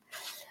question.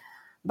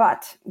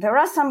 But there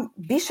are some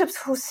bishops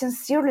who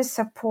sincerely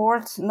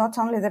support not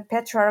only the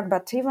patriarch,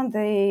 but even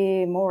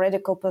the more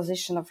radical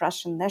position of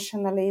Russian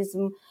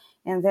nationalism,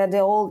 and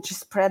they're all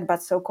just spread by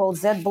so-called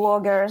Z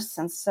bloggers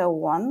and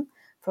so on.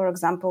 For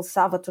example,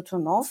 Sava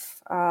Tutunov,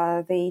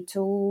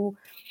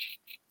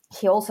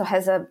 he also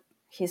has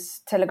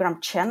his Telegram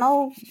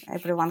channel.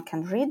 Everyone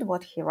can read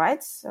what he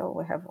writes. So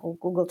we have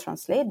Google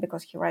Translate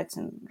because he writes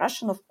in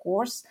Russian, of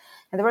course.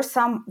 And there were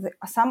some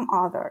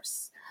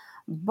others.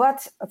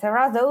 But there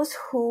are those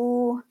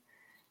who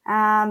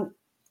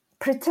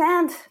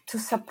pretend to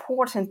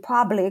support in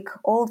public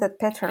all that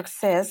Petrarch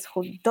says,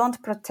 who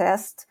don't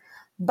protest.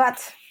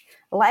 But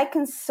like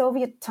in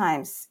Soviet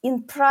times,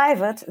 in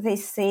private, they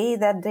say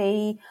that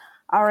they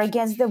are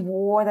against the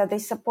war, that they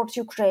support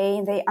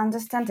Ukraine, they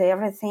understand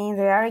everything,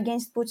 they are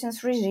against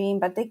Putin's regime,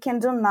 but they can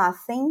do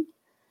nothing.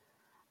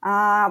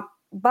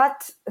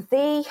 But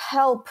they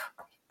help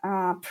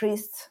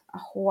priests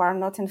who are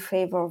not in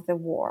favor of the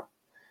war.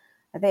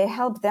 They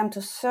help them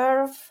to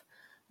serve.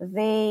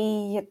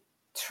 They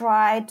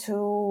try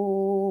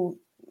to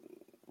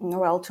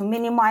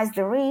minimize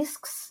the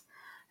risks.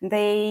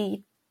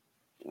 They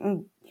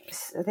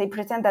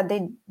pretend that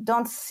they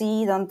don't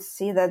see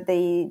that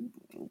they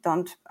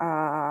don't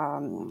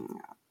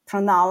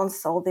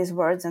pronounce all these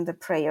words in the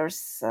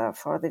prayers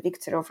for the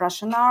victory of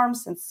Russian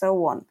arms and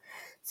so on.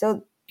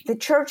 So the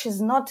church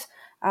is not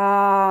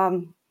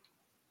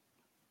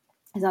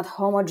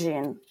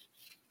homogeneous.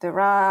 There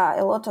are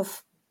a lot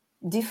of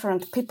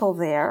different people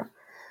there.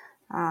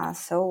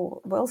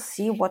 So we'll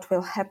see what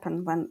will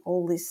happen when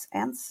all this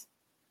ends.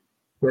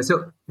 Yeah,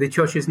 so the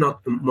church is not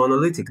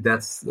monolithic.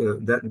 That's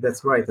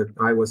right.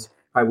 I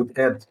would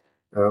add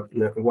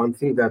one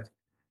thing that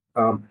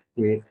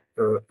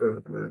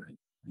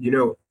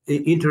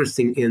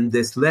interesting in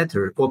this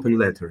letter, open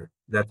letter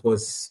that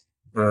was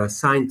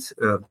signed.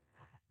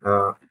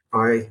 On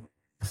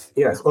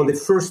the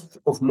 1st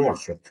of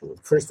March, actually,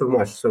 1st of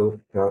March. So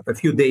a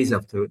few days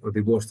after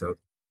the war started.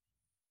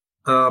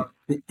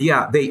 They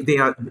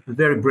are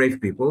very brave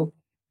people.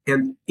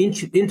 And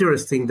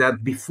interesting that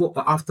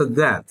after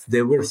that,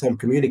 there were some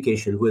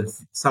communication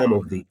with some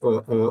of the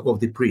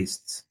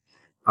priests.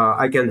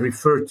 I can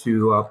refer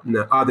to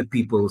other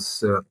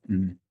people's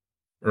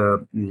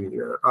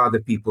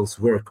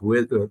work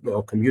with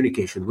or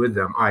communication with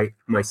them. I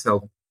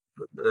myself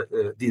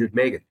didn't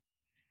make it.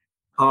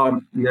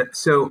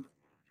 So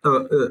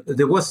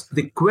there was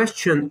the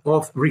question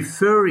of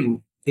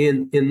referring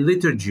in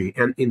liturgy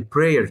and in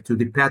prayer to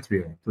the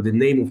patriarch, to the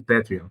name of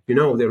patriarch.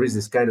 There is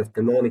this kind of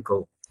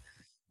canonical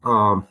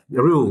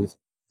rule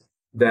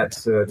that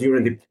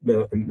during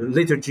the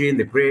liturgy and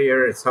the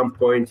prayer, at some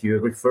point you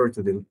refer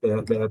to the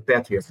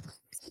patriarch.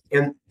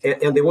 And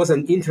there was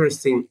an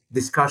interesting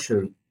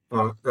discussion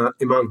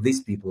among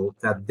these people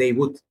that they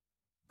would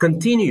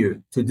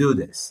continue to do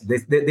this.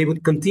 They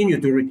would continue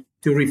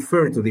to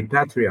refer to the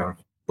patriarch,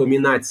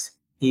 поминать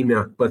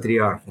имя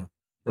патриарха,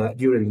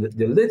 during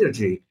the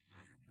liturgy,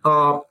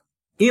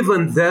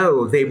 even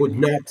though they would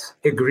not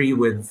agree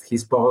with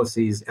his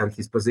policies and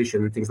his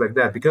position and things like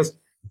that, because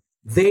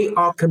they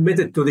are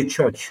committed to the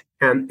church,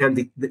 and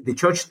the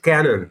church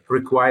canon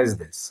requires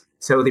this.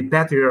 So the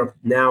patriarch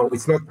now,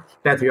 it's not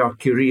Patriarch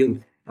Kirill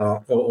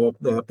or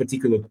a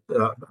particular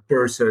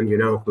person,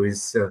 who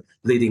is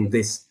leading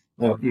this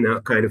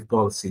kind of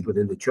policy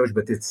within the church,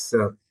 but it's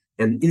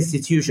an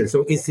institution.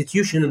 So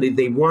institutionally,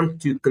 they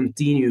want to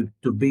continue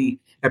to be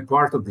a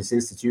part of this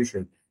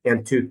institution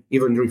and to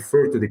even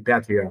refer to the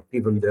patriarch,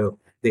 even though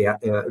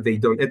they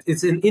don't.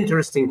 It's an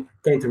interesting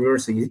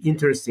controversy,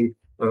 interesting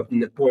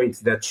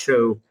point that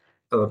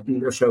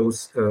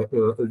shows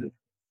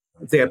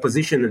their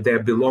position and their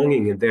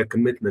belonging and their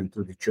commitment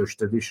to the church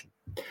tradition.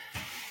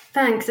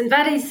 Thanks, and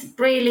that is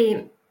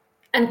really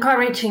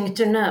encouraging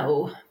to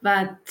know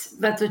that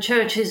the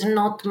church is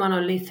not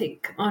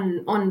monolithic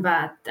on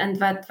that, and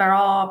that there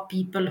are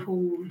people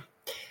who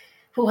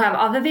have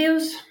other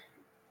views.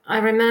 I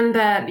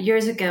remember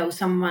years ago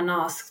someone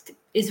asked,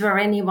 "Is there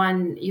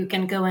anyone you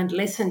can go and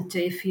listen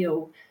to if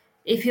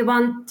you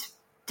want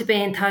to be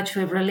in touch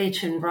with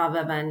religion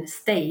rather than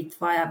state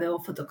via the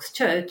Orthodox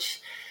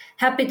Church?"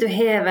 Happy to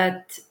hear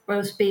that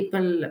those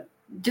people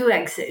do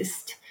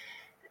exist.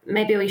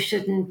 Maybe we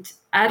shouldn't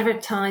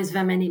advertise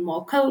them any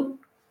more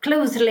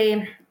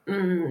closely,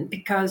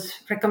 because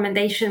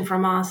recommendation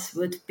from us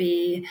would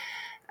be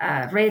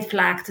a red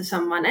flag to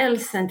someone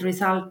else and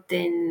result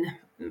in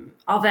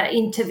other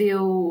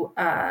interview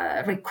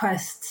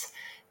requests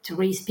to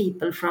these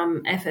people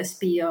from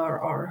FSB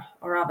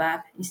or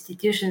other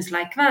institutions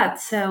like that.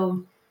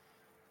 So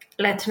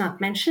let's not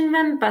mention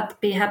them, but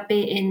be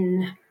happy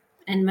in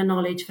the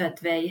knowledge that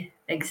they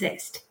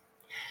exist.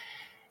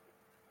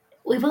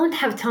 We won't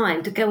have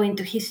time to go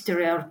into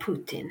history or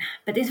Putin,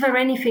 but is there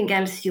anything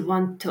else you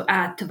want to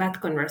add to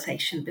that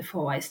conversation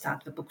before I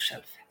start the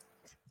bookshelf?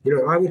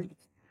 I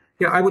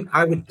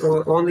would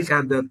only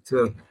add that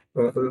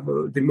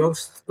the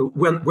most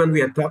when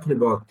we are talking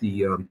about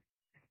the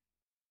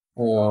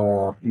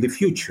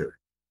future,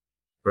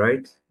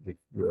 right?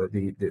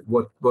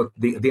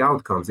 The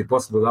outcomes, the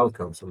possible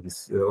outcomes of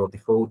this of the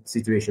whole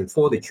situation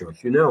for the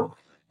church.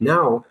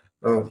 Now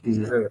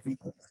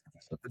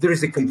there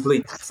is a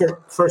complete.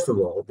 First of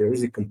all, there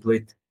is a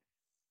complete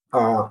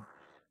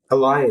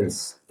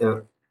alliance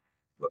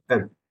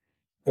and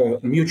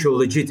mutual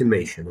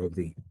legitimation of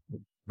the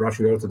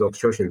Russian Orthodox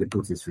Church and the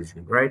Putin's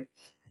regime, right?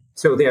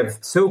 So they are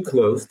so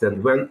close that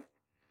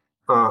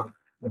uh,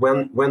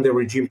 when the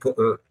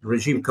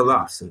regime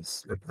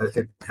collapses,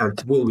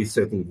 and will be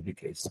certainly the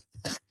case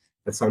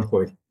at some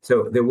point.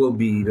 So there will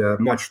be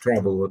much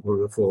trouble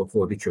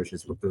for the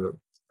churches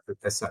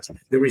as such.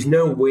 There is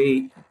no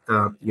way,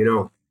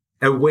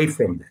 away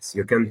from this.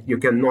 You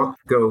cannot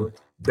go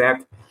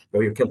back,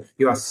 or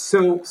you are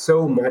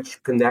so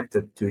much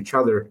connected to each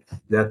other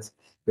that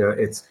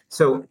it's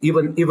so.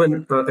 Even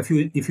a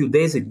few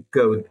days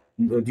ago,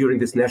 during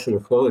this national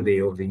holiday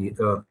of the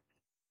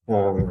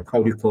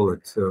how do you call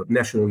it,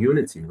 national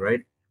unity,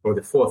 right, or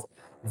the fourth,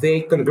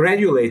 they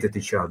congratulated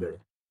each other.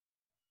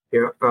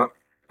 Yeah,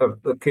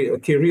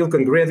 Kirill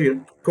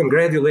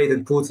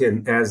congratulated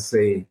Putin as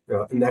a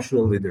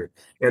national leader,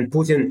 and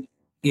Putin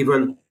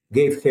even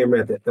gave him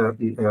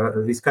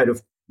this kind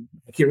of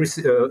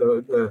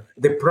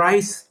the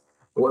prize.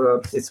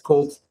 It's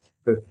called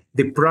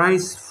the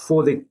prize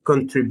for the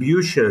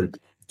contribution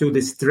to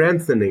the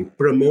strengthening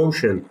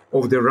promotion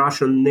of the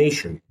Russian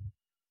nation.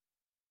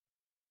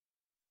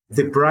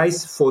 The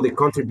prize for the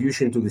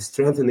contribution to the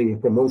strengthening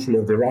and promotion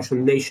of the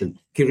Russian nation.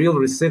 Kirill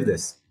received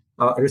this,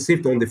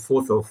 received on the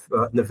 4th of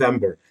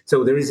November.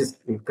 So there is this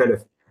kind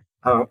of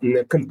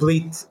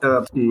complete,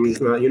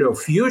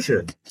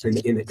 fusion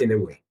in a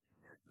way.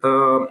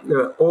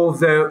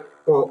 Although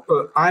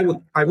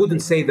I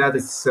wouldn't say that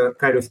it's a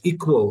kind of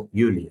equal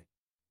union.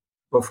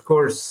 Of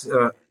course,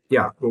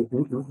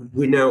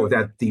 we know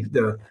that the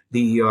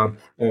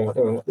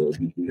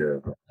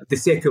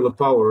secular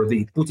power,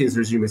 the Putin's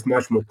regime, is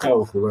much more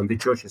powerful, and the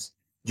church is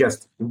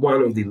just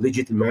one of the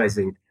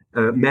legitimizing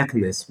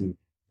mechanisms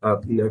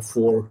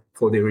for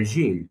the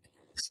regime.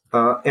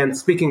 And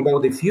speaking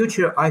about the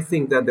future, I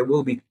think that there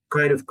will be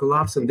kind of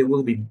collapse, and there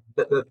will be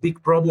a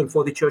big problem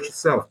for the church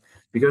itself,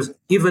 because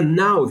even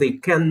now they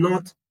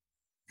cannot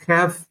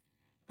have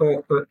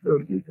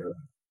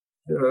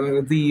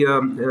the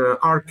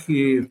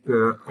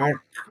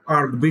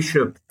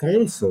Archbishop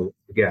Council,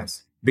 I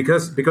guess,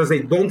 because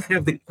they don't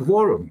have the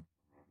quorum.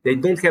 They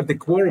don't have the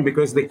quorum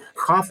because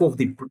half of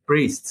the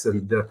priests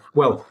and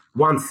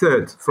one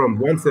third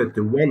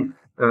to one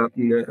to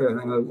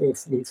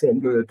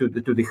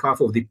the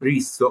half of the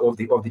priests of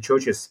the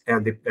churches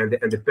and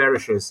the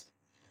parishes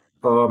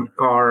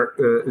are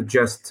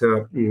just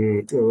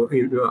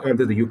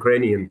under the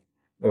Ukrainian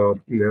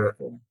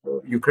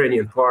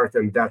part,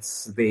 and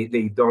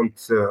they don't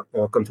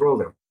control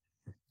them.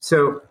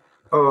 So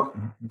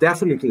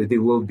definitely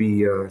there will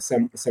be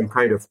some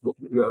kind of.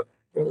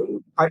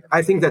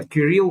 I think that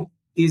Kirill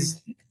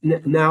is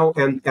now,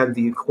 and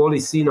the Holy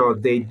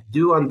Synod, they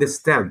do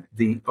understand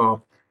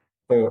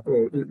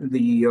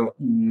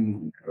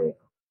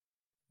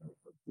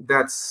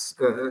that's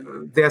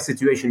their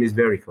situation is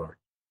very hard.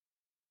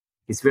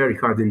 It's very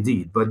hard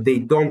indeed, but they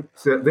don't.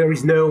 There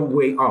is no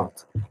way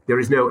out. There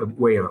is no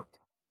way out.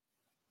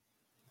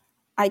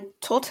 I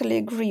totally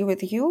agree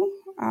with you,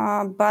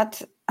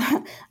 but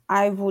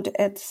I would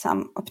add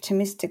some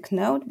optimistic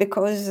note,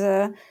 because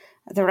the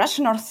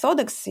Russian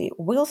Orthodoxy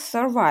will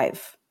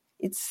survive.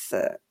 It's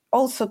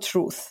also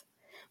truth,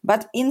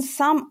 but in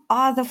some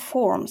other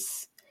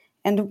forms.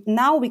 And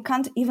now we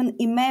can't even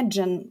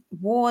imagine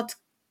what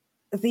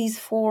these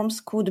forms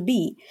could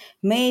be.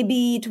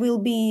 Maybe it will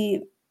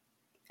be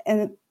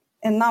a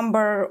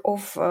number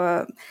of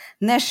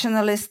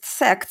nationalist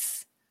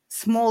sects,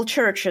 small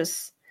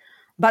churches,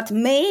 but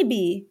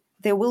maybe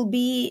there will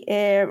be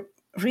a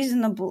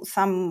reasonable,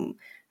 some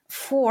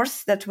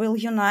force that will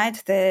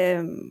unite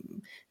the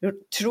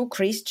true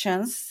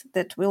Christians,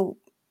 that will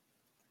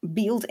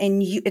build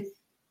a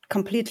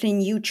completely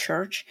new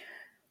church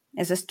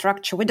as a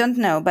structure. We don't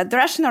know, but the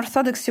Russian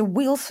Orthodoxy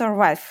will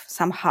survive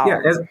somehow.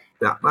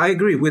 Yeah, I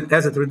agree with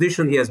as a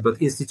tradition, yes, but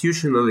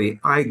institutionally,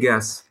 I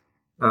guess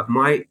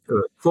my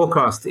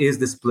forecast is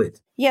the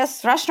split.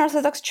 Yes, Russian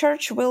Orthodox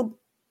Church will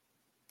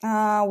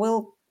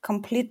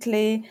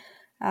completely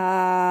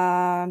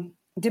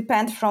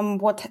depend from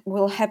what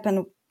will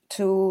happen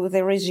to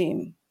the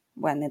regime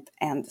when it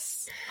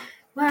ends.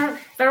 Well,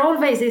 there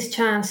always is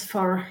chance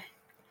for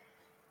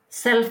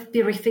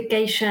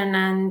self-purification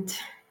and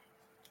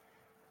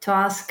to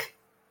ask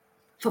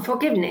for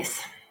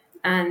forgiveness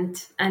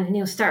and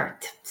new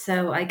start.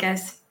 So I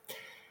guess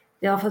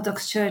the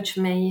Orthodox Church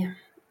may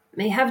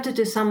have to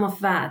do some of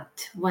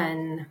that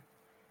when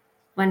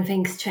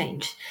things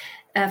change.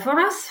 For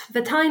us,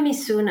 the time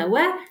is soon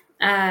over.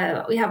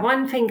 We have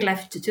one thing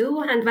left to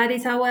do, and that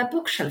is our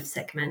bookshelf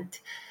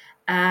segment.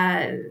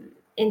 In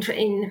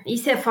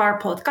ECFR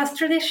podcast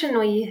tradition,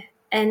 we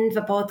end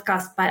the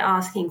podcast by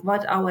asking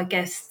what our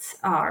guests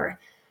are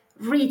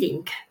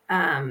reading.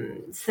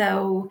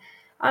 So,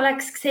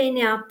 Alex,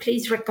 Xenia,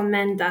 please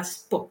recommend us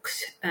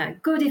books.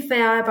 Good if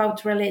they are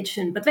about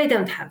religion, but they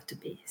don't have to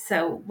be.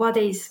 So, what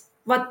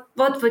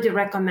would you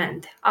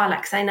recommend,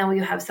 Alex? I know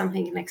you have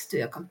something next to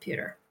your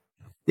computer.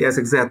 Yes,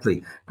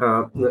 exactly.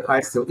 I'm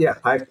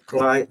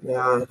trying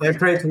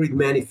to read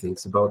many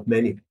things about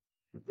many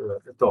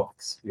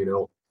topics,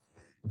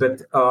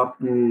 But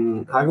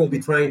I will be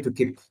trying to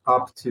keep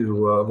up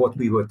to what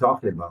we were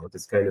talking about.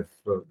 It's kind of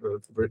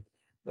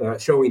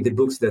showing the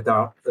books that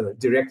are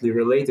directly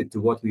related to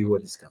what we were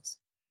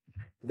discussing.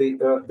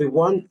 The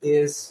one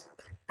is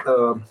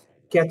uh,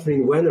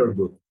 Catherine Wenner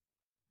book.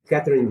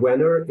 Catherine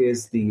Wenner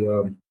is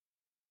the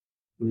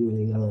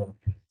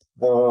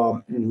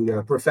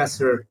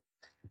professor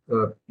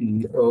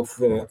of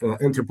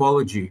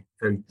anthropology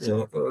and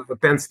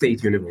Penn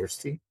State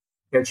University,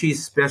 and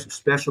she's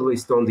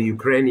specialist on the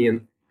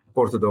Ukrainian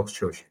Orthodox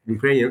Church,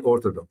 Ukrainian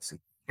Orthodoxy,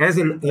 as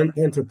an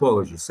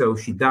anthropologist. So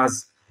she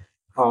does,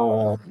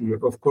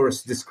 of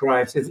course,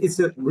 describes. It's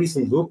a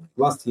recent book,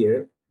 last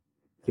year.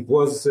 It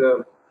was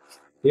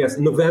yes,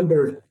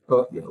 November.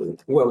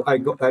 Well, I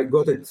got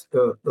it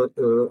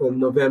in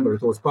November.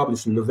 It was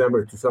published in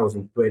November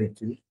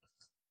 2022.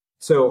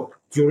 So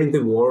during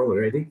the war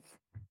already,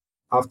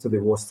 after the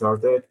war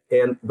started,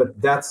 and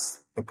but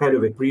that's a kind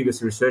of a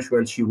previous research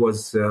when she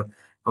was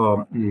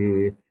um,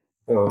 mm,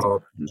 uh,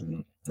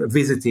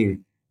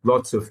 visiting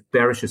lots of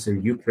parishes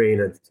in Ukraine,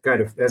 and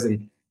kind of as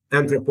an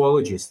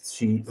anthropologist,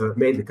 she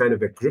made a kind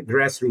of a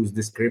grassroots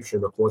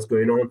description of what's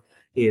going on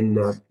in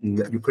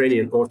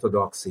Ukrainian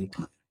Orthodoxy,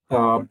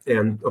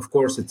 and of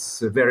course, it's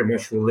very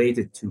much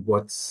related to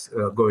what's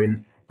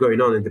going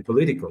on in the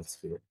political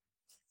sphere.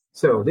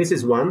 So this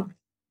is one.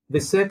 The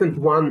second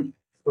one,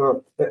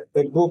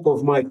 a book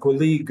of my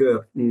colleague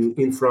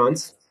in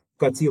France,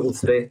 Cathy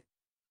Rousset.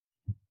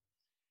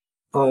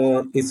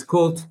 It's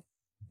called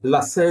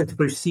La Sainte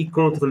Russie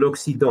contre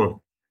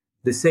l'Occident,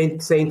 the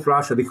Saint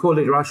Russia, the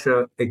Holy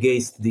Russia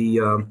against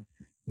the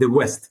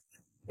West.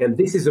 And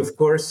this is, of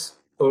course,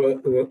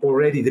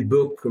 already the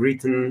book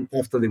written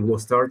after the war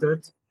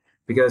started,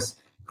 because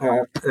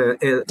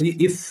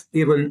if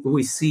even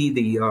we see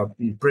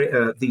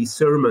the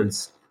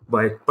sermons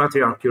by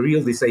Patriarch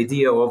Kirill, this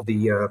idea of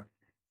the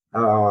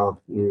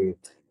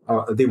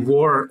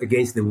war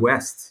against the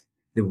West,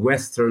 the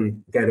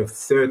Western kind of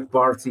third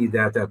party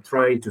that are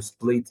trying to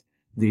split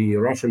the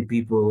Russian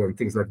people and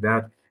things like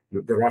that,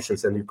 the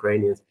Russians and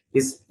Ukrainians,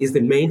 is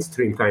the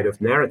mainstream kind of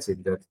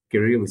narrative that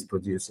Kirill is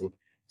producing.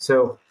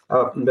 So,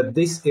 but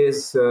this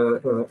is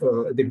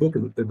the book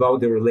about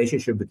the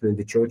relationship between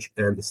the church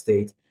and the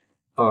state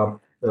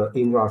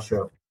in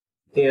Russia.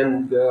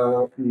 And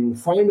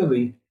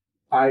finally,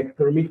 I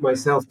permit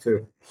myself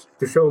to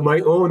show my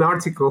own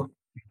article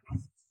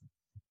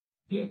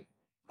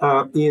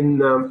in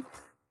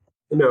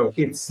no,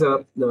 it's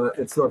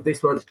not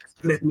this one.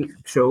 Let me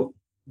show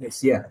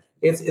this. Yeah,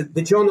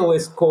 the journal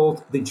is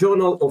called the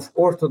Journal of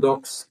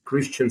Orthodox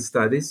Christian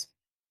Studies.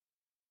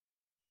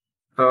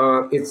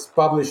 It's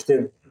published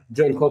in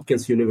Johns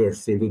Hopkins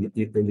University in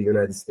the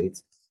United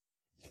States,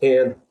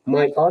 and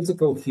my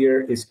article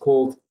here is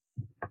called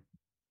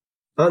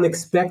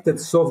 "Unexpected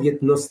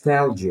Soviet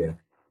Nostalgia?"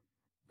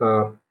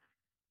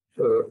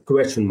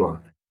 Question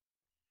mark.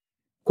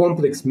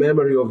 Complex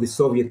memory of the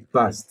Soviet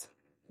past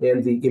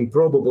and the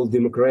improbable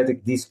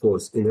democratic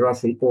discourse in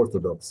Russian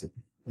Orthodoxy.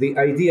 The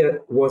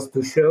idea was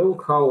to show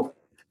how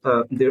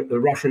the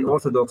Russian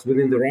Orthodox,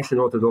 within the Russian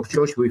Orthodox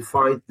Church, we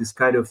find this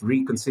kind of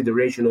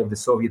reconsideration of the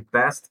Soviet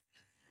past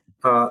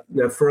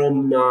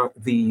from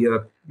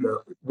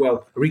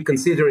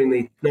reconsidering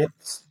it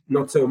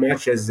not so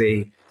much as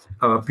a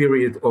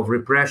period of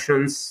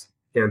repressions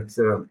and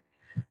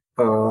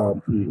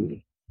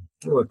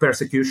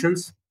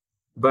persecutions,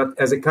 but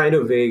as a kind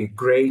of a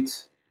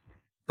great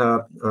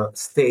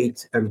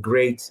state and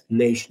great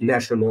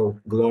national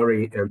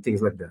glory and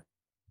things like that.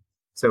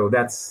 So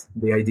that's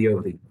the idea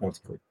of the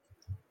article.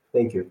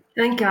 Thank you.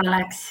 Thank you,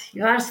 Alex.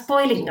 You are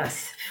spoiling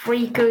us.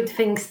 3 good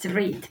things to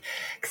read.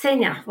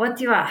 Ksenia,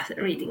 what you are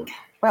reading?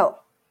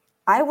 Well,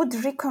 I would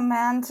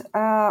recommend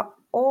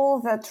all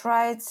that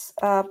writes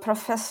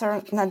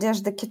Professor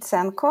Nadezhda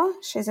Kitsenko.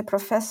 She's a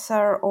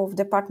professor of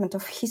Department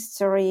of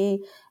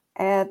History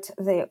at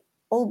the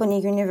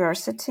Albany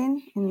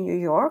University in New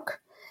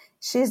York.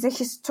 She's a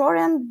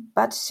historian,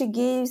 but she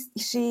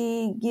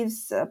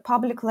gives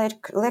public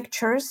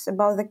lectures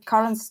about the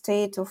current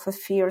state of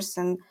affairs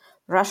in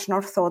Russian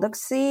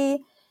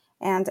Orthodoxy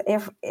and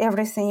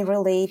everything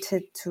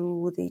related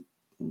to the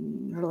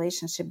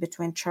relationship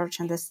between church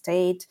and the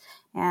state.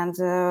 And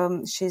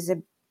she's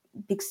a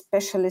big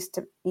specialist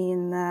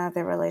in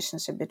the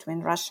relationship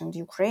between Russia and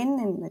Ukraine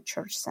in the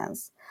church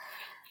sense.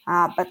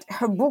 But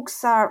her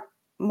books are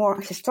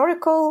more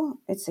historical.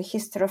 It's a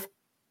history of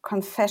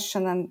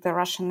confession and the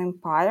Russian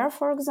Empire,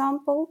 for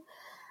example.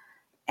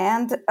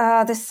 And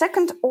the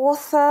second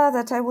author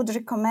that I would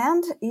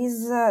recommend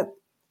is,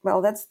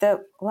 that's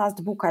the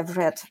last book I've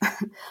read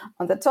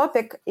on the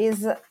topic,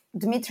 is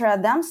Dmitry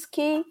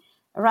Adamsky,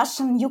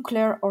 Russian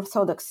Nuclear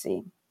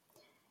Orthodoxy.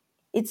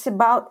 It's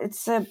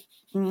a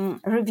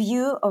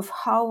review of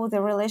how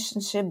the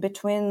relationship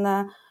between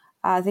the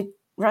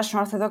Russian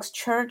Orthodox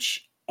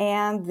Church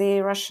and the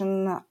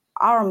Russian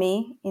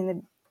army in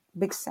a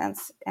big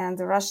sense and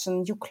the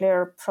Russian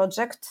nuclear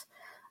project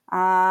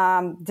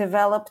have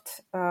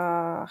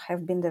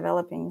been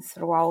developing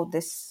throughout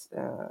this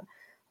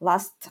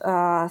last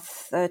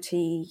 30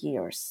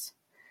 years.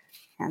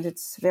 And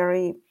it's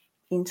very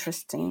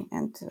interesting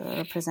and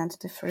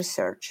representative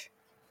research.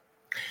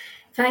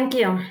 Thank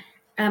you.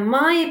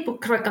 My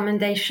book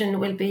recommendation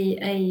will be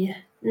a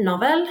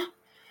novel,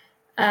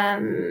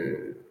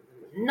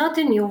 not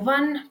a new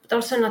one, but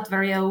also not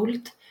very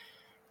old.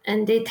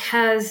 And it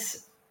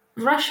has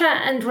Russia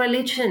and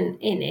religion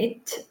in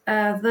it,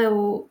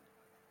 though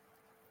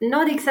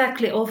not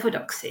exactly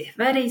orthodoxy.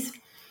 That is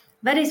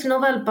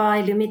novel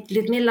by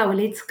Lyudmila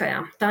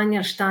Ulitskaya,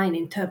 Daniel Stein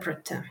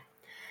interpreter.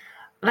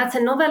 That's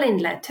a novel in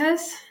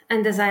letters,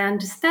 and as I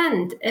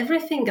understand,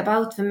 everything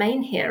about the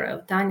main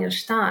hero, Daniel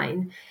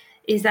Stein,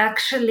 is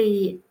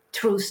actually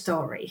true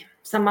story.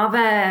 Some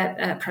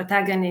other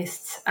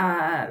protagonists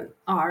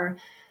are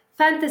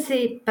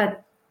fantasy,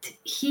 but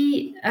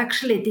he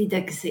actually did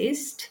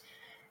exist.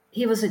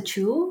 He was a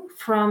Jew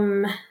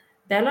from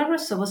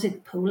Belarus, or was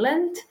it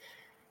Poland?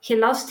 He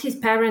lost his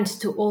parents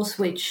to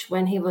Auschwitz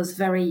when he was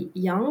very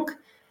young.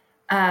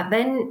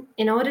 Then,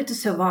 in order to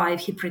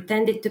survive, he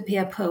pretended to be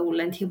a Pole,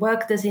 and he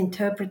worked as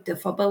interpreter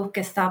for both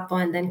Gestapo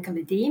and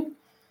NKVD.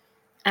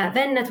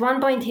 Then, at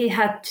one point, he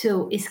had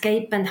to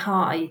escape and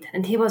hide,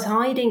 and he was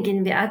hiding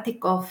in the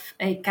attic of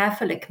a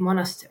Catholic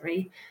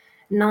monastery.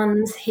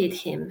 Nuns hid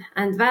him,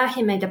 and there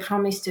he made a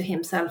promise to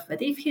himself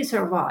that if he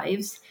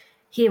survives,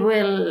 he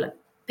will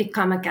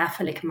become a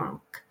Catholic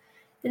monk.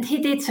 And he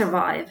did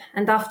survive,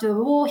 and after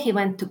the war, he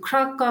went to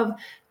Krakow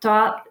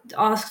to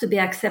ask to be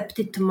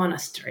accepted to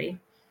monastery.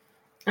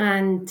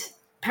 And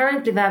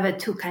apparently there were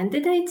 2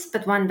 candidates,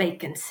 but 1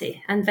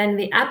 vacancy. And then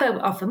the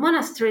abbot of the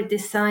monastery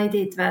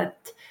decided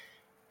that,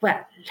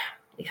 well,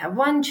 we have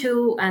 1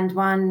 Jew and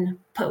 1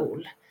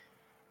 Pole.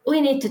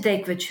 We need to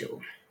take the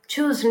Jew.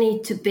 Jews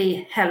need to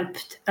be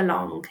helped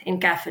along in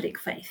Catholic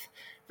faith.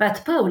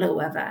 That Pole,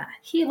 however,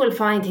 he will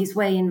find his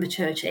way in the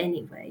church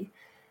anyway.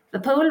 The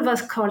Pole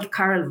was called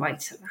Karl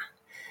Wojtyła,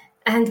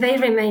 and they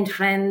remained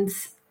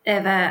friends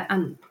ever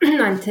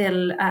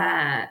until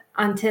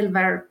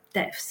their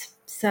deaths.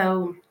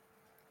 So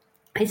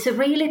it's a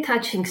really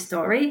touching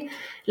story.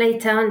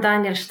 Later on,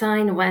 Daniel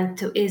Stein went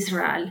to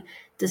Israel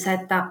to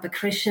set up a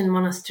Christian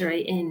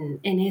monastery in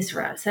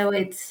Israel. So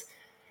it's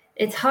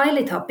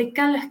highly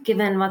topical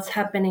given what's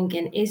happening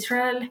in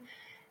Israel.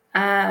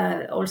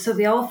 Also,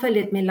 the author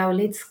Lyudmila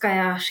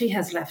Ulitskaya, she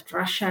has left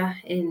Russia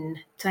in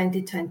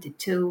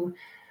 2022.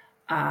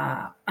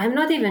 I'm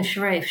not even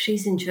sure if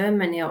she's in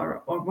Germany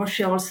or was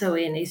she also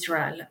in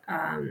Israel,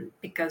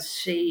 because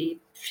she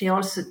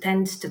also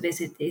tends to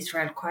visit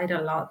Israel quite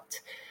a lot.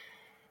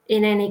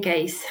 In any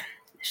case,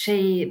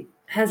 she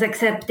has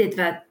accepted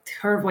that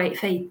her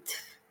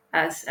fate,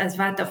 as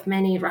that of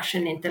many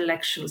Russian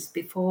intellectuals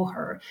before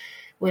her,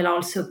 will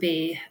also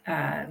be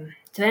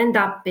to end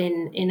up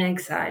in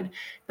exile.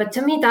 But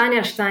to me,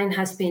 Daniel Stein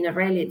has been a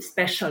really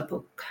special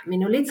book. I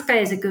mean,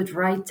 Ulitskaya is a good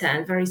writer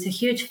and there is a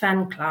huge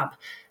fan club.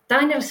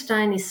 Daniel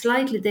Stein is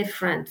slightly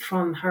different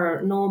from her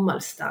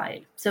normal style.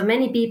 So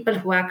many people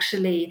who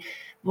actually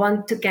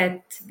want to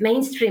get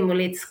mainstream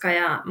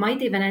Ulitskaya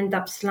might even end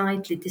up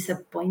slightly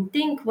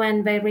disappointing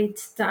when they read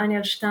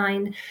Daniel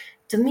Stein.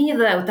 To me,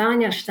 though,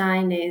 Daniel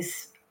Stein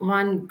is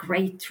one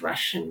great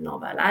Russian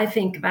novel. I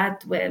think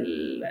that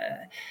will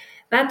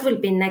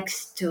be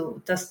next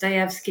to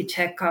Dostoevsky,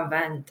 Chekhov,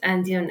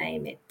 and you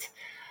name it.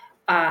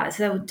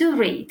 So do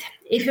read.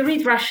 If you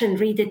read Russian,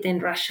 read it in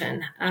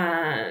Russian.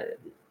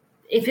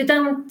 If you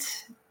don't,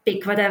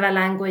 pick whatever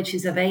language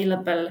is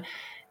available.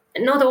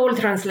 Not all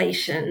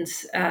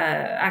translations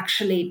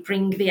actually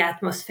bring the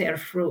atmosphere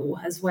through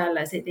as well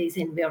as it is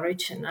in the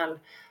original,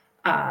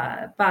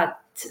 but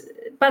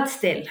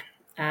still,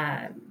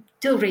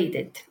 do read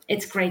it.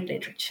 It's great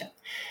literature.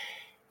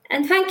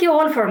 And thank you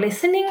all for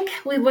listening.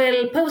 We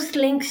will post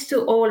links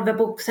to all the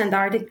books and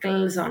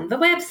articles on the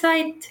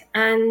website,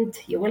 and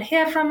you will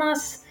hear from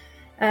us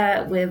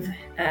with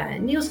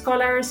new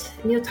scholars,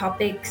 new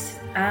topics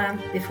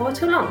before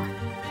too long.